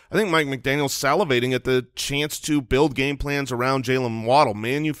I think Mike McDaniel's salivating at the chance to build game plans around Jalen Waddle,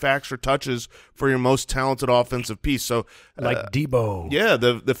 manufacture touches for your most talented offensive piece. So like Debo. Yeah,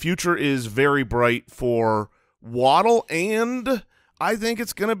 the future is very bright for Waddle, and I think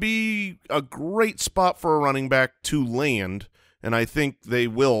it's going to be a great spot for a running back to land, and I think they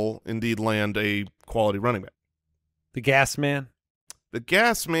will indeed land a quality running back. The gas man. The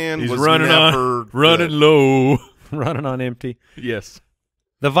gas man He's was running never running low. Running on empty. Yes.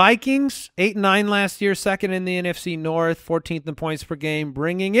 The Vikings, 8-9 last year, second in the NFC North, 14th in points per game,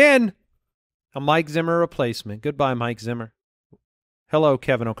 bringing in a Mike Zimmer replacement. Goodbye, Mike Zimmer. Hello,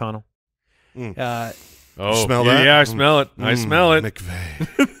 Kevin O'Connell. Mm. Smell that? Yeah, I smell it. I smell it.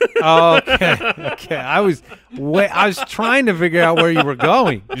 McVay. Okay. I was trying to figure out where you were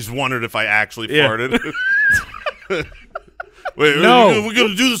going. You just wondered if I actually Yeah. farted. Wait, No. are we going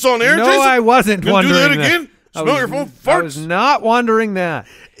to do this on air, No, Jason? I wasn't Gonna wondering do that again? Smell your phone farts? I was not wondering that.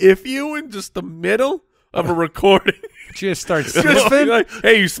 If you in just the middle of a recording, Just start just be sniffing. like,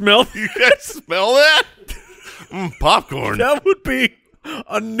 hey, you smell? You guys smell that? Popcorn. That would be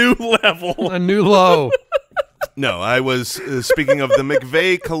a new level. A new low. No, I was speaking of the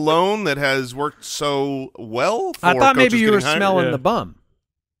McVay cologne that has worked so well for I thought maybe coaches you were getting hired. smelling Yeah. the bum.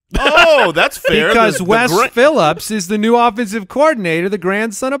 Oh, that's fair. Because The Wes Phillips is the new offensive coordinator, the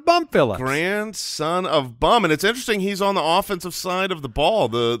grandson of Bum Phillips. grandson of Bum, and it's interesting he's on the offensive side of the ball.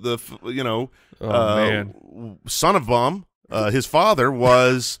 Man. Son of Bum. His father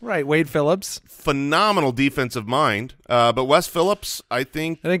was Right, Wade Phillips. phenomenal defensive mind, but Wes Phillips, I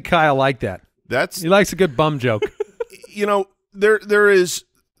think I think Kyle liked that. that's He likes a good bum joke. there is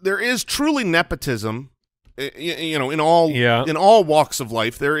truly nepotism. In all walks of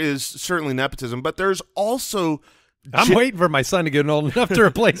life, there is certainly nepotism, but there's also I'm waiting for my son to get old enough to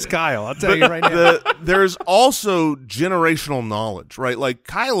replace Kyle. I'll tell you right now. there's also generational knowledge, right? Like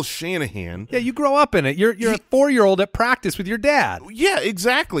Kyle Shanahan. Yeah, you grow up in it. You're a 4-year-old at practice with your dad. Yeah,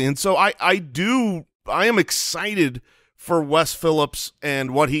 exactly. And so I am excited for Wes Phillips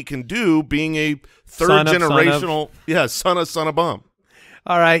and what he can do, being a third generational, son of Bum.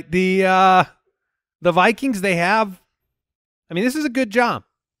 All right, the Vikings, they have, this is a good job.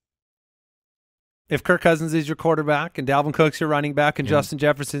 If Kirk Cousins is your quarterback and Dalvin Cook's your running back and Justin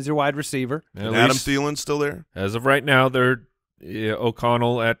Jefferson's your wide receiver. And Adam Thielen's still there? As of right now, they're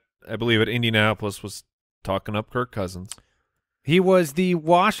O'Connell I believe at Indianapolis was talking up Kirk Cousins. He was the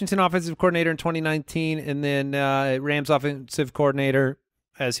Washington offensive coordinator in 2019 and then Rams offensive coordinator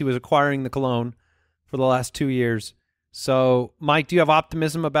as he was acquiring the cologne for the last 2 years. So, Mike, do you have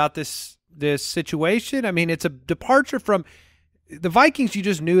optimism about this situation? It's a departure from the Vikings. You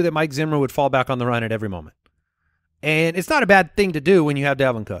just knew that Mike Zimmer would fall back on the run at every moment. And it's not a bad thing to do when you have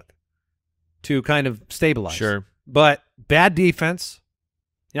Dalvin Cook to kind of stabilize. Sure. But bad defense,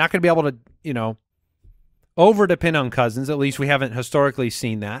 you're not going to be able to, over-depend on Cousins. At least we haven't historically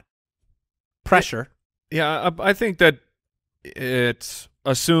seen that. Pressure. Yeah, I think that it's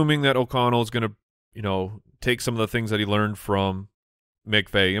assuming that O'Connell is going to, take some of the things that he learned from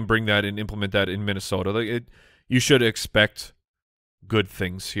McVay and bring that and implement that in Minnesota. You should expect good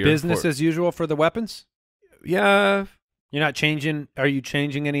things here. Business as usual for the weapons? Yeah. You're not changing. Are you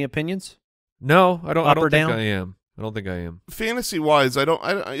changing any opinions? No, I don't. Up I or don't think down? I am. I don't think I am. Fantasy wise,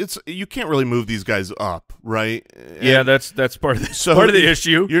 you can't really move these guys up, right? Yeah, And that's part of the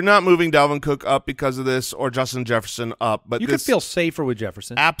issue. You're not moving Dalvin Cook up because of this or Justin Jefferson up, but You could feel safer with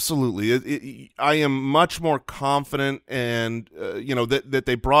Jefferson. absolutely. I am much more confident, and that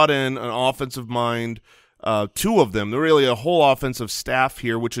they brought in an offensive mind, two of them. They're really a whole offensive staff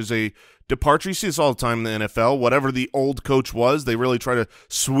here, which is a departure. You see this all the time in the NFL. Whatever the old coach was, they really try to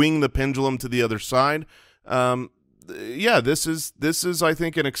swing the pendulum to the other side. Yeah, this is I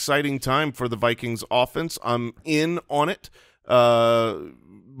think an exciting time for the Vikings offense. I'm in on it,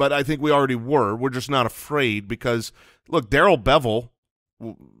 but I think we already were. We're just not afraid because look, Darrell Bevell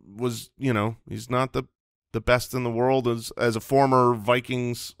was he's not the best in the world as a former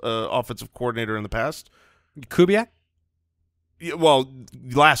Vikings offensive coordinator in the past. Kubiak? Yeah, well,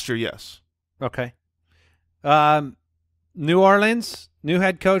 last year, yes. Okay. New Orleans, new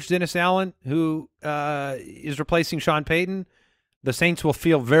head coach Dennis Allen, who is replacing Sean Payton. The Saints will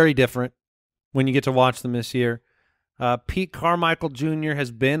feel very different when you get to watch them this year. Pete Carmichael Jr.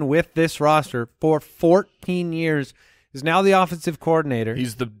 has been with this roster for 14 years, is now the offensive coordinator.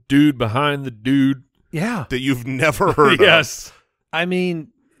 He's the dude behind the dude. Yeah. That you've never heard of. Yes. I mean,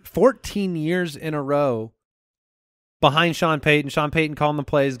 14 years in a row behind Sean Payton. Sean Payton calling the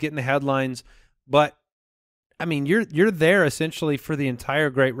plays, getting the headlines. But, I mean, you're there essentially for the entire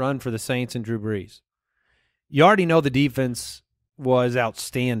great run for the Saints and Drew Brees. You already know the defense was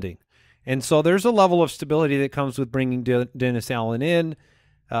outstanding. And so there's a level of stability that comes with bringing Dennis Allen in.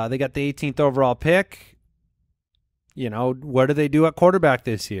 They got the 18th overall pick. What do they do at quarterback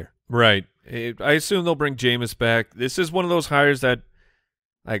this year? Right. I assume they'll bring Jameis back. This is one of those hires that,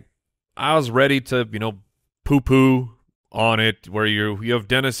 I was ready to, poo-poo on it, where you have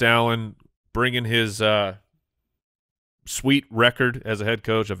Dennis Allen bringing his sweet record as a head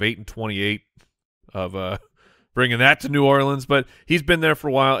coach of 8-28 of bringing that to New Orleans, but he's been there for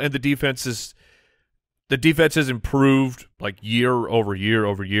a while, and the defense has improved year over year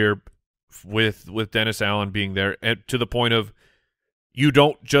over year with Dennis Allen being there, and to the point of you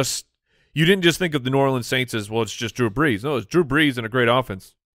didn't just think of the New Orleans Saints as, well, it's just Drew Brees. No, it's Drew Brees and a great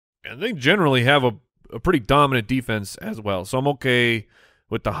offense, and they generally have a pretty dominant defense as well. So I'm okay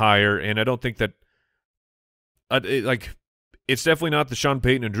with the hire, and I don't think that it's definitely not the Sean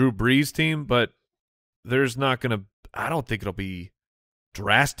Payton and Drew Brees team, but I don't think it'll be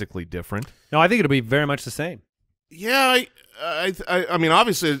drastically different. No, I think it'll be very much the same. Yeah, I mean,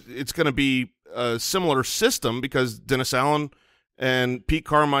 obviously it's going to be a similar system because Dennis Allen and Pete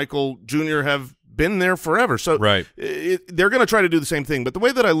Carmichael Jr. have been there forever. So right. They're going to try to do the same thing. But the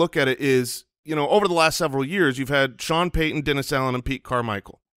way that I look at it is, over the last several years, you've had Sean Payton, Dennis Allen, and Pete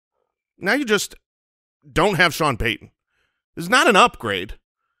Carmichael. Now you just don't have Sean Payton. It's not an upgrade.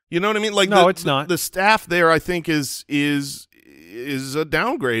 You know what I mean? No, it's not. The staff there, I think, is a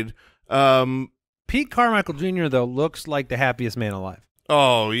downgrade. Pete Carmichael Jr., though, looks like the happiest man alive.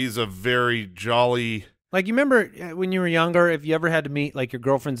 Oh, he's a very jolly. You remember when you were younger, if you ever had to meet your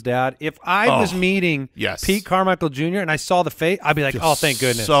girlfriend's dad, if I was meeting Pete Carmichael Jr. and I saw the face, I'd be like, oh, thank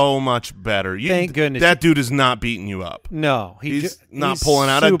goodness. So much better. Thank goodness. That dude is not beating you up. No. He's not pulling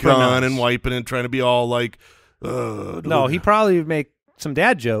out a gun and wiping and trying to be all no, he probably would make some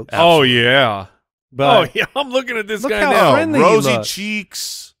dad jokes. Absolutely. Oh, yeah. But I'm looking at this look guy how now. friendly Rosy he looks.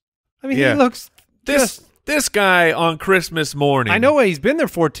 cheeks. I mean, he looks This guy on Christmas morning. I know he's been there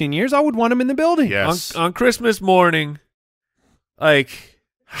 14 years. I would want him in the building. Yes. On Christmas morning,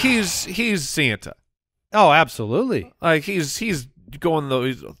 he's Santa. Oh, absolutely. He's going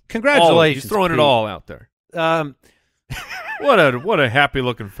those. Congratulations. He's throwing Pete. it all out there. What a happy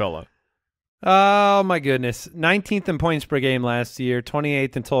looking fellow. Oh, my goodness. 19th in points per game last year,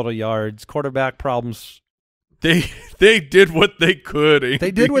 28th in total yards, quarterback problems. They did what they could. Andy.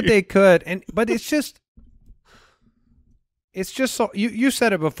 They did what they could, but it's just so you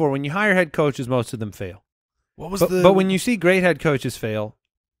said it before. When you hire head coaches, most of them fail. But when you see great head coaches fail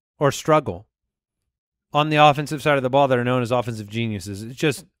or struggle on the offensive side of the ball that are known as offensive geniuses, it's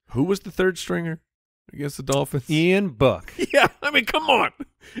just who was the third stringer against the Dolphins? Ian Book. Yeah, I mean, come on.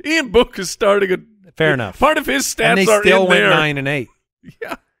 Ian Book is starting a fair enough. Part of his stats and they are still in went there. 9-8.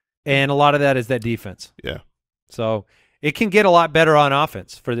 Yeah, and a lot of that is that defense. Yeah. So it can get a lot better on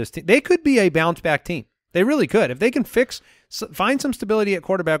offense for this team. They could be a bounce-back team. They really could. If they can find some stability at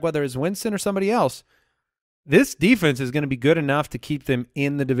quarterback, whether it's Winston or somebody else, this defense is going to be good enough to keep them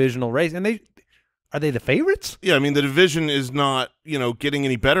in the divisional race. And are they the favorites? Yeah, I mean, the division is not, getting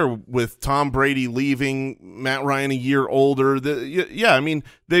any better with Tom Brady leaving, Matt Ryan a year older. I mean,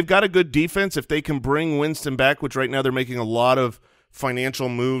 they've got a good defense. If they can bring Winston back, which right now they're making a lot of financial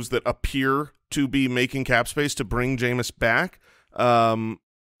moves that appear to be making cap space to bring Jameis back.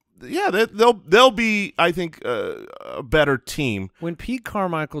 They'll be, I think, a better team. When Pete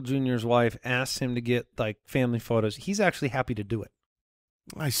Carmichael Jr.'s wife asks him to get family photos, he's actually happy to do it.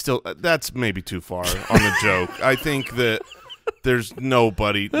 That's maybe too far on the joke. I think that there's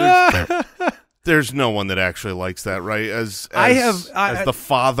nobody. There's no one that actually likes that, right? As the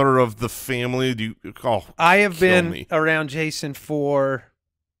father of the family, I have been me. around Jason for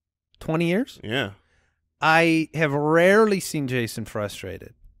 20 years. Yeah. I have rarely seen Jason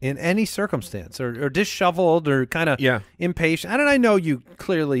frustrated in any circumstance or disheveled or kind of impatient. And I know you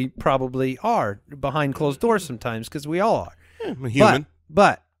clearly probably are behind closed doors sometimes because we all are. Yeah, I'm a human.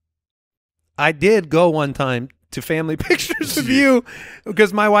 But I did go one time to family pictures of you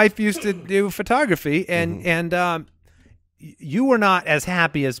because my wife used to do photography, and you were not as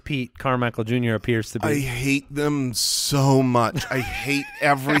happy as Pete Carmichael Jr. appears to be. I hate them so much. I hate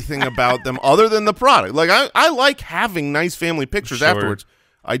everything about them other than the product. Like I like having nice family pictures afterwards.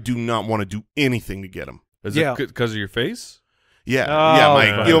 I do not want to do anything to get them. Is it because of your face?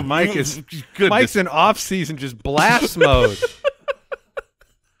 Yeah, Mike. Mike's in off-season just blast mode.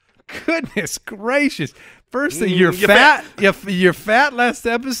 Goodness gracious! First thing, you're fat. You're fat. Last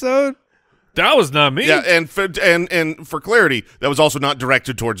episode. That was not me. Yeah, and for clarity, that was also not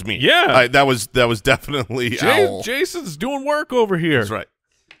directed towards me. Yeah, that was definitely Owl. Jason's doing work over here. That's right.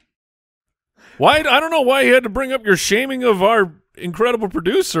 Why? I don't know why he had to bring up your shaming of our incredible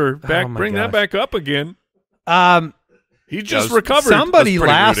producer back. Bring that back up again. He just recovered. Somebody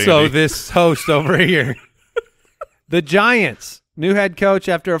lasso this host over here. The Giants, new head coach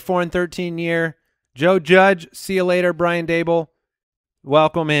after a 4-13 year. Joe Judge, see you later. Brian Daboll,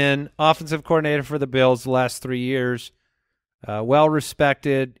 welcome in. Offensive coordinator for the Bills the last 3 years.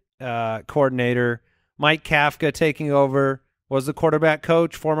 Well-respected coordinator. Mike Kafka taking over, was the quarterback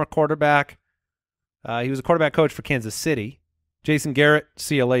coach, former quarterback. He was a quarterback coach for Kansas City. Jason Garrett,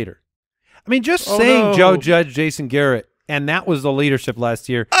 see you later. I mean, just saying Joe Judge, Jason Garrett, and that was the leadership last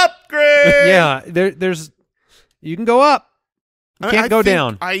year. Upgrade! Yeah, there's you can go up. You can't go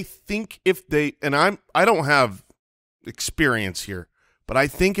down. I think if they, and I don't have experience here, but I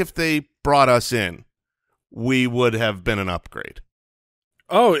think if they brought us in, we would have been an upgrade.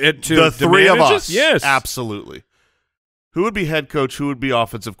 Oh, to the three of us? Yes. Absolutely. Who would be head coach? Who would be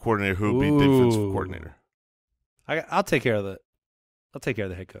offensive coordinator? Who would be defensive coordinator? I'll take care of the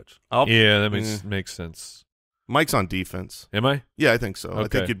head coach. That makes sense. Mike's on defense. Am I? Yeah, I think so. Okay. I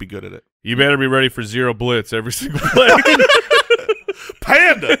think you'd be good at it. You better be ready for zero blitz every single play.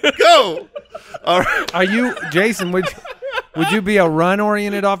 Panda, go! All right. Are you, Jason, would you be a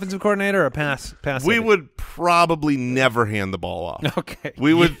run-oriented offensive coordinator or a pass? We would probably never hand the ball off. Okay.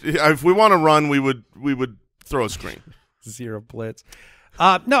 We would, if we want to run, we would throw a screen. Zero blitz.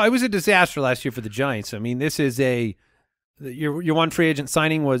 No, it was a disaster last year for the Giants. I mean, this is your one free agent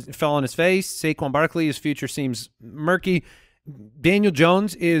signing fell on his face. Saquon Barkley, his future seems murky. Daniel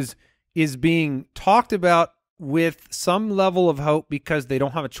Jones is being talked about with some level of hope because they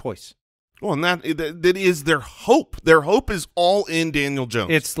don't have a choice. Well, and that is their hope. Their hope is all in Daniel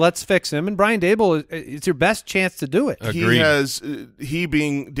Jones. It's let's fix him, and Brian Daboll, it's your best chance to do it. Agreed. He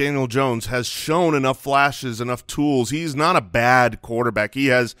being Daniel Jones has shown enough flashes, enough tools. He's not a bad quarterback. He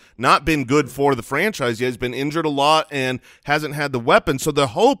has not been good for the franchise. He has been injured a lot and hasn't had the weapon. So the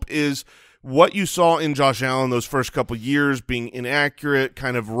hope is what you saw in Josh Allen those first couple years, being inaccurate,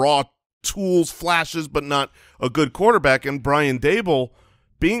 kind of raw tools, flashes, but not a good quarterback, and Brian Daboll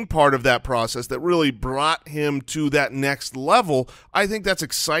being part of that process that really brought him to that next level. I think that's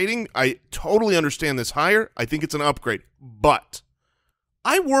exciting. I totally understand this hire. I think it's an upgrade. But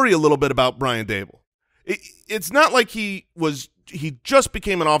I worry a little bit about Brian Daboll. It's not like he just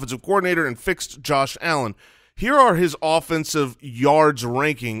became an offensive coordinator and fixed Josh Allen. Here are his offensive yards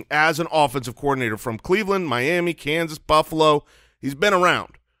ranking as an offensive coordinator from Cleveland, Miami, Kansas, Buffalo. He's been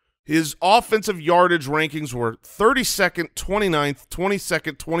around. His offensive yardage rankings were 32nd, 29th,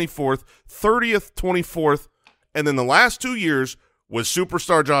 22nd, 24th, 30th, 24th, and then the last 2 years was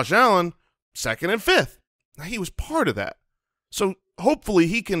superstar Josh Allen, 2nd and 5th. Now, he was part of that. So hopefully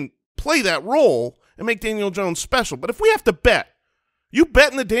he can play that role and make Daniel Jones special. But if we have to bet, you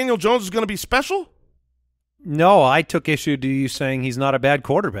betting that Daniel Jones is going to be special? No, I took issue to you saying he's not a bad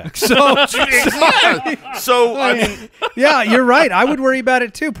quarterback. So I mean, yeah, you're right. I would worry about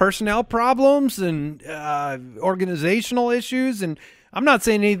it too. Personnel problems and organizational issues. And I'm not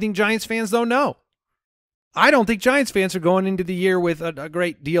saying anything Giants fans don't know. I don't think Giants fans are going into the year with a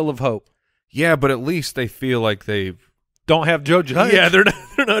great deal of hope. Yeah, but at least they feel like they don't have Joe Judge. Yeah, they're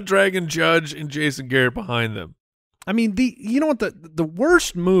not dragging Judge and Jason Garrett behind them. I mean, you know what the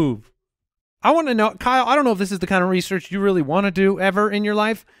worst move. I want to know, Kyle, I don't know if this is the kind of research you really want to do ever in your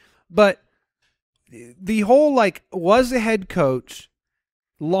life, but the whole, was a head coach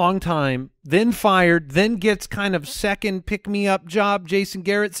long time, then fired, then gets kind of second pick-me-up job Jason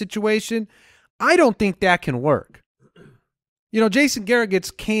Garrett situation, I don't think that can work. Jason Garrett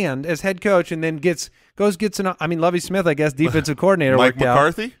gets canned as head coach and then gets Lovie Smith, I guess, defensive coordinator. Mike worked out.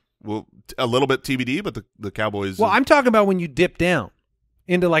 McCarthy, well, a little bit TBD, but the Cowboys. Well, I'm talking about when you dip down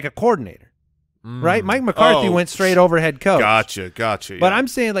into like a coordinator, right? Mike McCarthy went straight over head coach. Gotcha. But I'm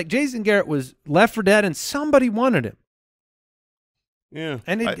saying like Jason Garrett was left for dead and somebody wanted him. Yeah.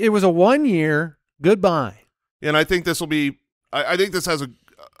 And it was a 1 year goodbye. And I think this will be I think this has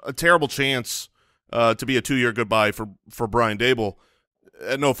a terrible chance to be a 2-year goodbye for Brian Daboll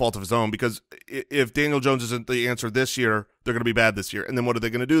at no fault of his own, because if Daniel Jones isn't the answer this year, they're going to be bad this year. And then what are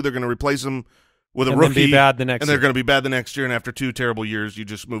they going to do? They're going to replace him with a rookie. Be bad the next and they're going to be bad the next year, and after 2 terrible years, you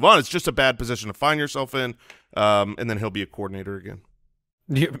just move on. It's just a bad position to find yourself in, and then he'll be a coordinator again.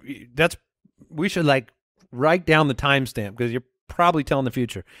 We should like write down the timestamp because you're probably telling the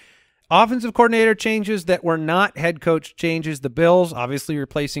future. Offensive coordinator changes that were not head coach changes. The Bills, obviously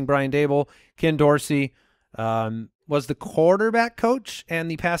replacing Brian Daboll. Ken Dorsey was the quarterback coach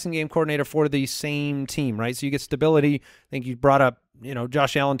and the passing game coordinator for the same team, right? So you get stability. I think you brought up,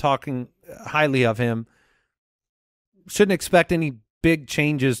 Josh Allen talking highly of him. Shouldn't expect any big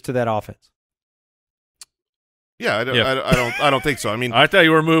changes to that offense. Yeah, I don't think so. I mean, I thought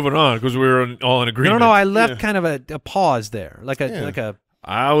you were moving on because we were all in agreement. No, I left kind of a pause there, like a.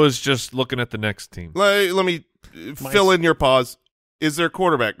 I was just looking at the next team. Let me fill in your pause. Is their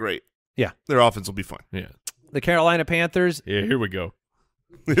quarterback great? Yeah. Their offense will be fine. Yeah. The Carolina Panthers. Yeah, here we go.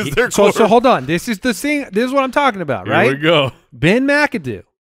 Is their so hold on. This is the thing. This is what I'm talking about, right? Here we go. Ben McAdoo.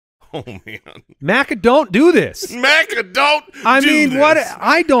 Oh, man. Macca, don't do this. Macca, don't what?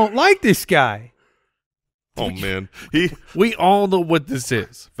 I don't like this guy. Oh, man. We all know what this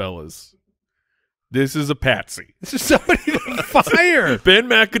is, fellas. This is a patsy. This is somebody to fire. Ben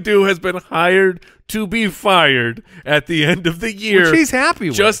McAdoo has been hired to be fired at the end of the year. Which he's happy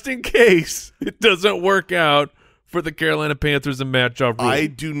with. Just in case it doesn't work out for the Carolina Panthers and Matt Job. I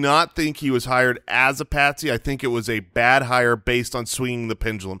do not think he was hired as a patsy. I think it was a bad hire based on swinging the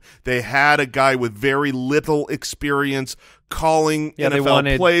pendulum. They had a guy with very little experience calling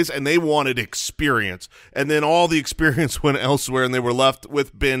NFL plays, and they wanted experience. And then all the experience went elsewhere, and they were left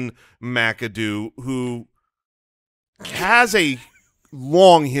with Ben McAdoo, who has a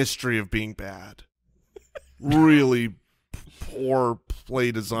long history of being bad. Really poor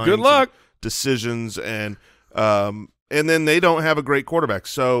play design. Good luck. Decisions, and then they don't have a great quarterback.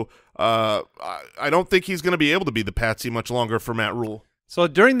 So I don't think he's going to be able to be the patsy much longer for Matt Rule. So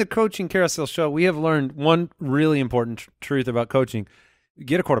during the Coaching Carousel show, we have learned one really important truth about coaching.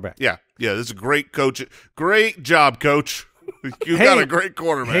 Get a quarterback. Yeah, this is a great coach. Great job, coach. You got a great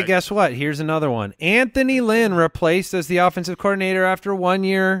quarterback. Hey, guess what? Here's another one. Anthony Lynn replaced as the offensive coordinator after 1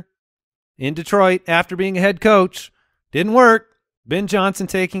 year in Detroit after being a head coach. Didn't work. Ben Johnson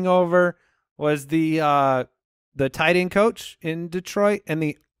taking over was the tight end coach in Detroit and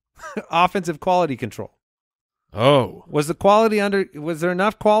the offensive quality control. Oh, was there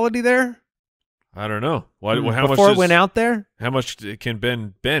enough quality there? I don't know. How before much it went out there? How much can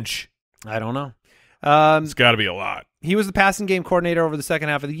Ben bench? I don't know. It's got to be a lot. He was the passing game coordinator over the second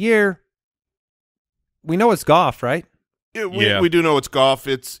half of the year. We know it's Goff, right? We do know it's Goff.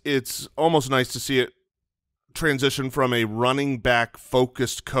 It's almost nice to see it transition from a running back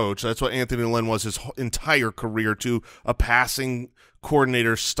focused coach. That's what Anthony Lynn was his entire career, to a passing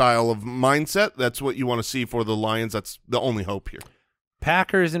coordinator style of mindset. That's what you want to see for the Lions. That's the only hope here.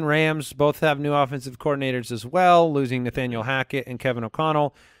 Packers and Rams both have new offensive coordinators as well, losing Nathaniel Hackett and Kevin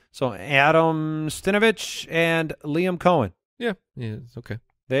O'Connell. So Adam Stinovich and Liam Cohen. Yeah, it's okay.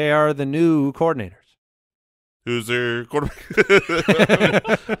 They are the new coordinators. Who's their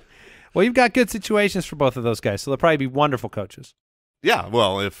quarterback? Well, you've got good situations for both of those guys, so they'll probably be wonderful coaches. Yeah,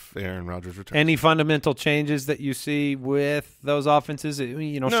 well, if Aaron Rodgers returns. Any fundamental changes that you see with those offenses? Sean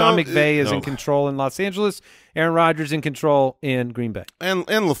McVay is in control in Los Angeles. Aaron Rodgers in control in Green Bay. And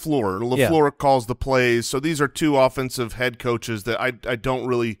LaFleur. LaFleur calls the plays. So these are two offensive head coaches that I don't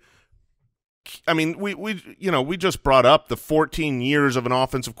really – I mean, we just brought up the 14 years of an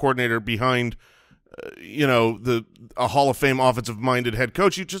offensive coordinator behind – a Hall of Fame offensive-minded head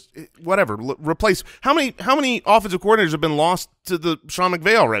coach. You just replace. How many offensive coordinators have been lost to the Sean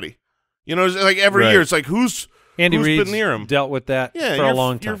McVay already? It's like every year. It's like who's Reid's been near him? Dealt with that for a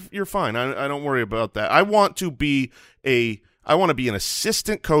long time. You're fine. I don't worry about that. I want to be an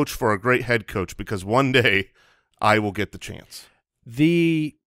assistant coach for a great head coach, because one day I will get the chance.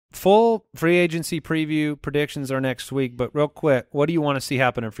 The full free agency preview predictions are next week, but real quick, what do you want to see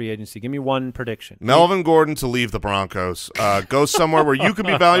happen in free agency? Give me one prediction. Melvin Gordon to leave the Broncos. Go somewhere where you could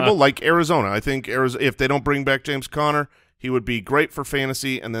be valuable, like Arizona. I think if they don't bring back James Conner, he would be great for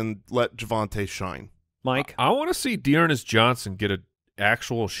fantasy, and then let Javonte shine. Mike? I want to see Dearness Johnson get an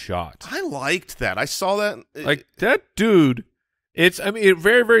actual shot. I liked that. I saw that. Like, that dude, a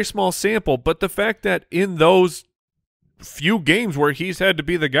very, very small sample, but the fact that in those few games where he's had to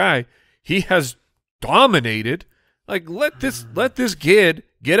be the guy, he has dominated. Like, let this kid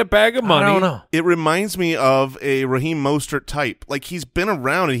get a bag of money. I don't know. It reminds me of a Raheem Mostert type. Like, he's been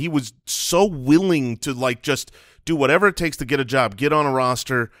around and he was so willing to, like, just do whatever it takes to get a job, get on a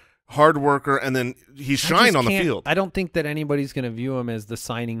roster, hard worker, and then he shined on the field. I don't think that anybody's going to view him as the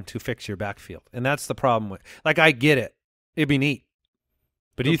signing to fix your backfield, and that's the problem with. Like, I get it; it'd be neat,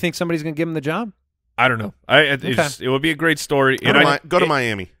 but do you think somebody's going to give him the job? I don't know. It would be a great story. Go to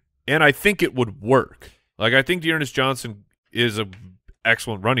Miami, and I think it would work. Like, I think Dearness Johnson is an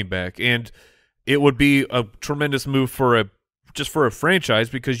excellent running back, and it would be a tremendous move for a franchise,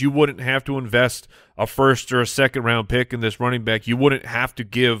 because you wouldn't have to invest a first or a second round pick in this running back. You wouldn't have to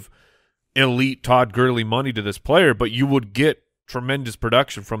give elite Todd Gurley money to this player, but you would get tremendous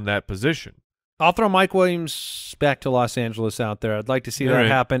production from that position. I'll throw Mike Williams back to Los Angeles out there. I'd like to see that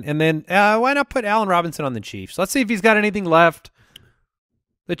happen. And then why not put Allen Robinson on the Chiefs? Let's see if he's got anything left.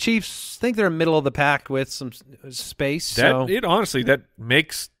 The Chiefs think they're middle of the pack with some space. Honestly, that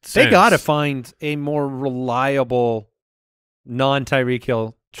makes sense. They got to find a more reliable non-Tyreek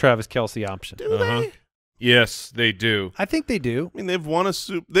Hill, Travis Kelce option. Do they? Yes, they do. I think they do. I mean, they've won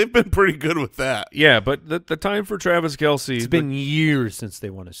they've been pretty good with that. Yeah, but the time for Travis Kelce. It's been years since they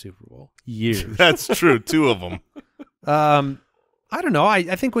won a Super Bowl. Years. That's true. 2 of them. I don't know. I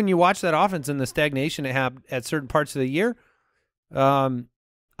think when you watch that offense and the stagnation it had at certain parts of the year,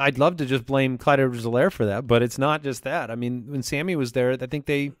 I'd love to just blame Clyde Edwards-Helaire for that, but it's not just that. I mean, when Sammy was there, I think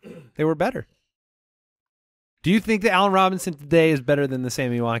they were better. Do you think that Allen Robinson today is better than the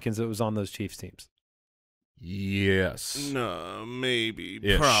Sammy Watkins that was on those Chiefs teams? Yes. No, maybe.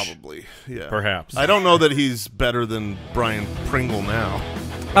 Ish. Probably. Yeah. Perhaps. I don't know that he's better than Brian Pringle now.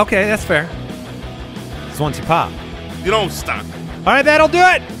 Okay, that's fair. It's once you pop. You don't stop. All right, that'll do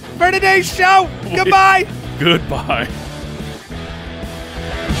it for today's show. Goodbye. Goodbye.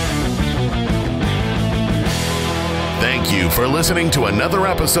 Thank you for listening to another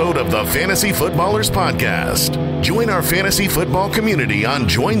episode of the Fantasy Footballers Podcast. Join our fantasy football community on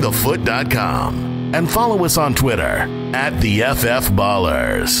jointhefoot.com and follow us on Twitter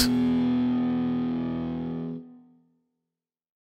 @TheFFBallers.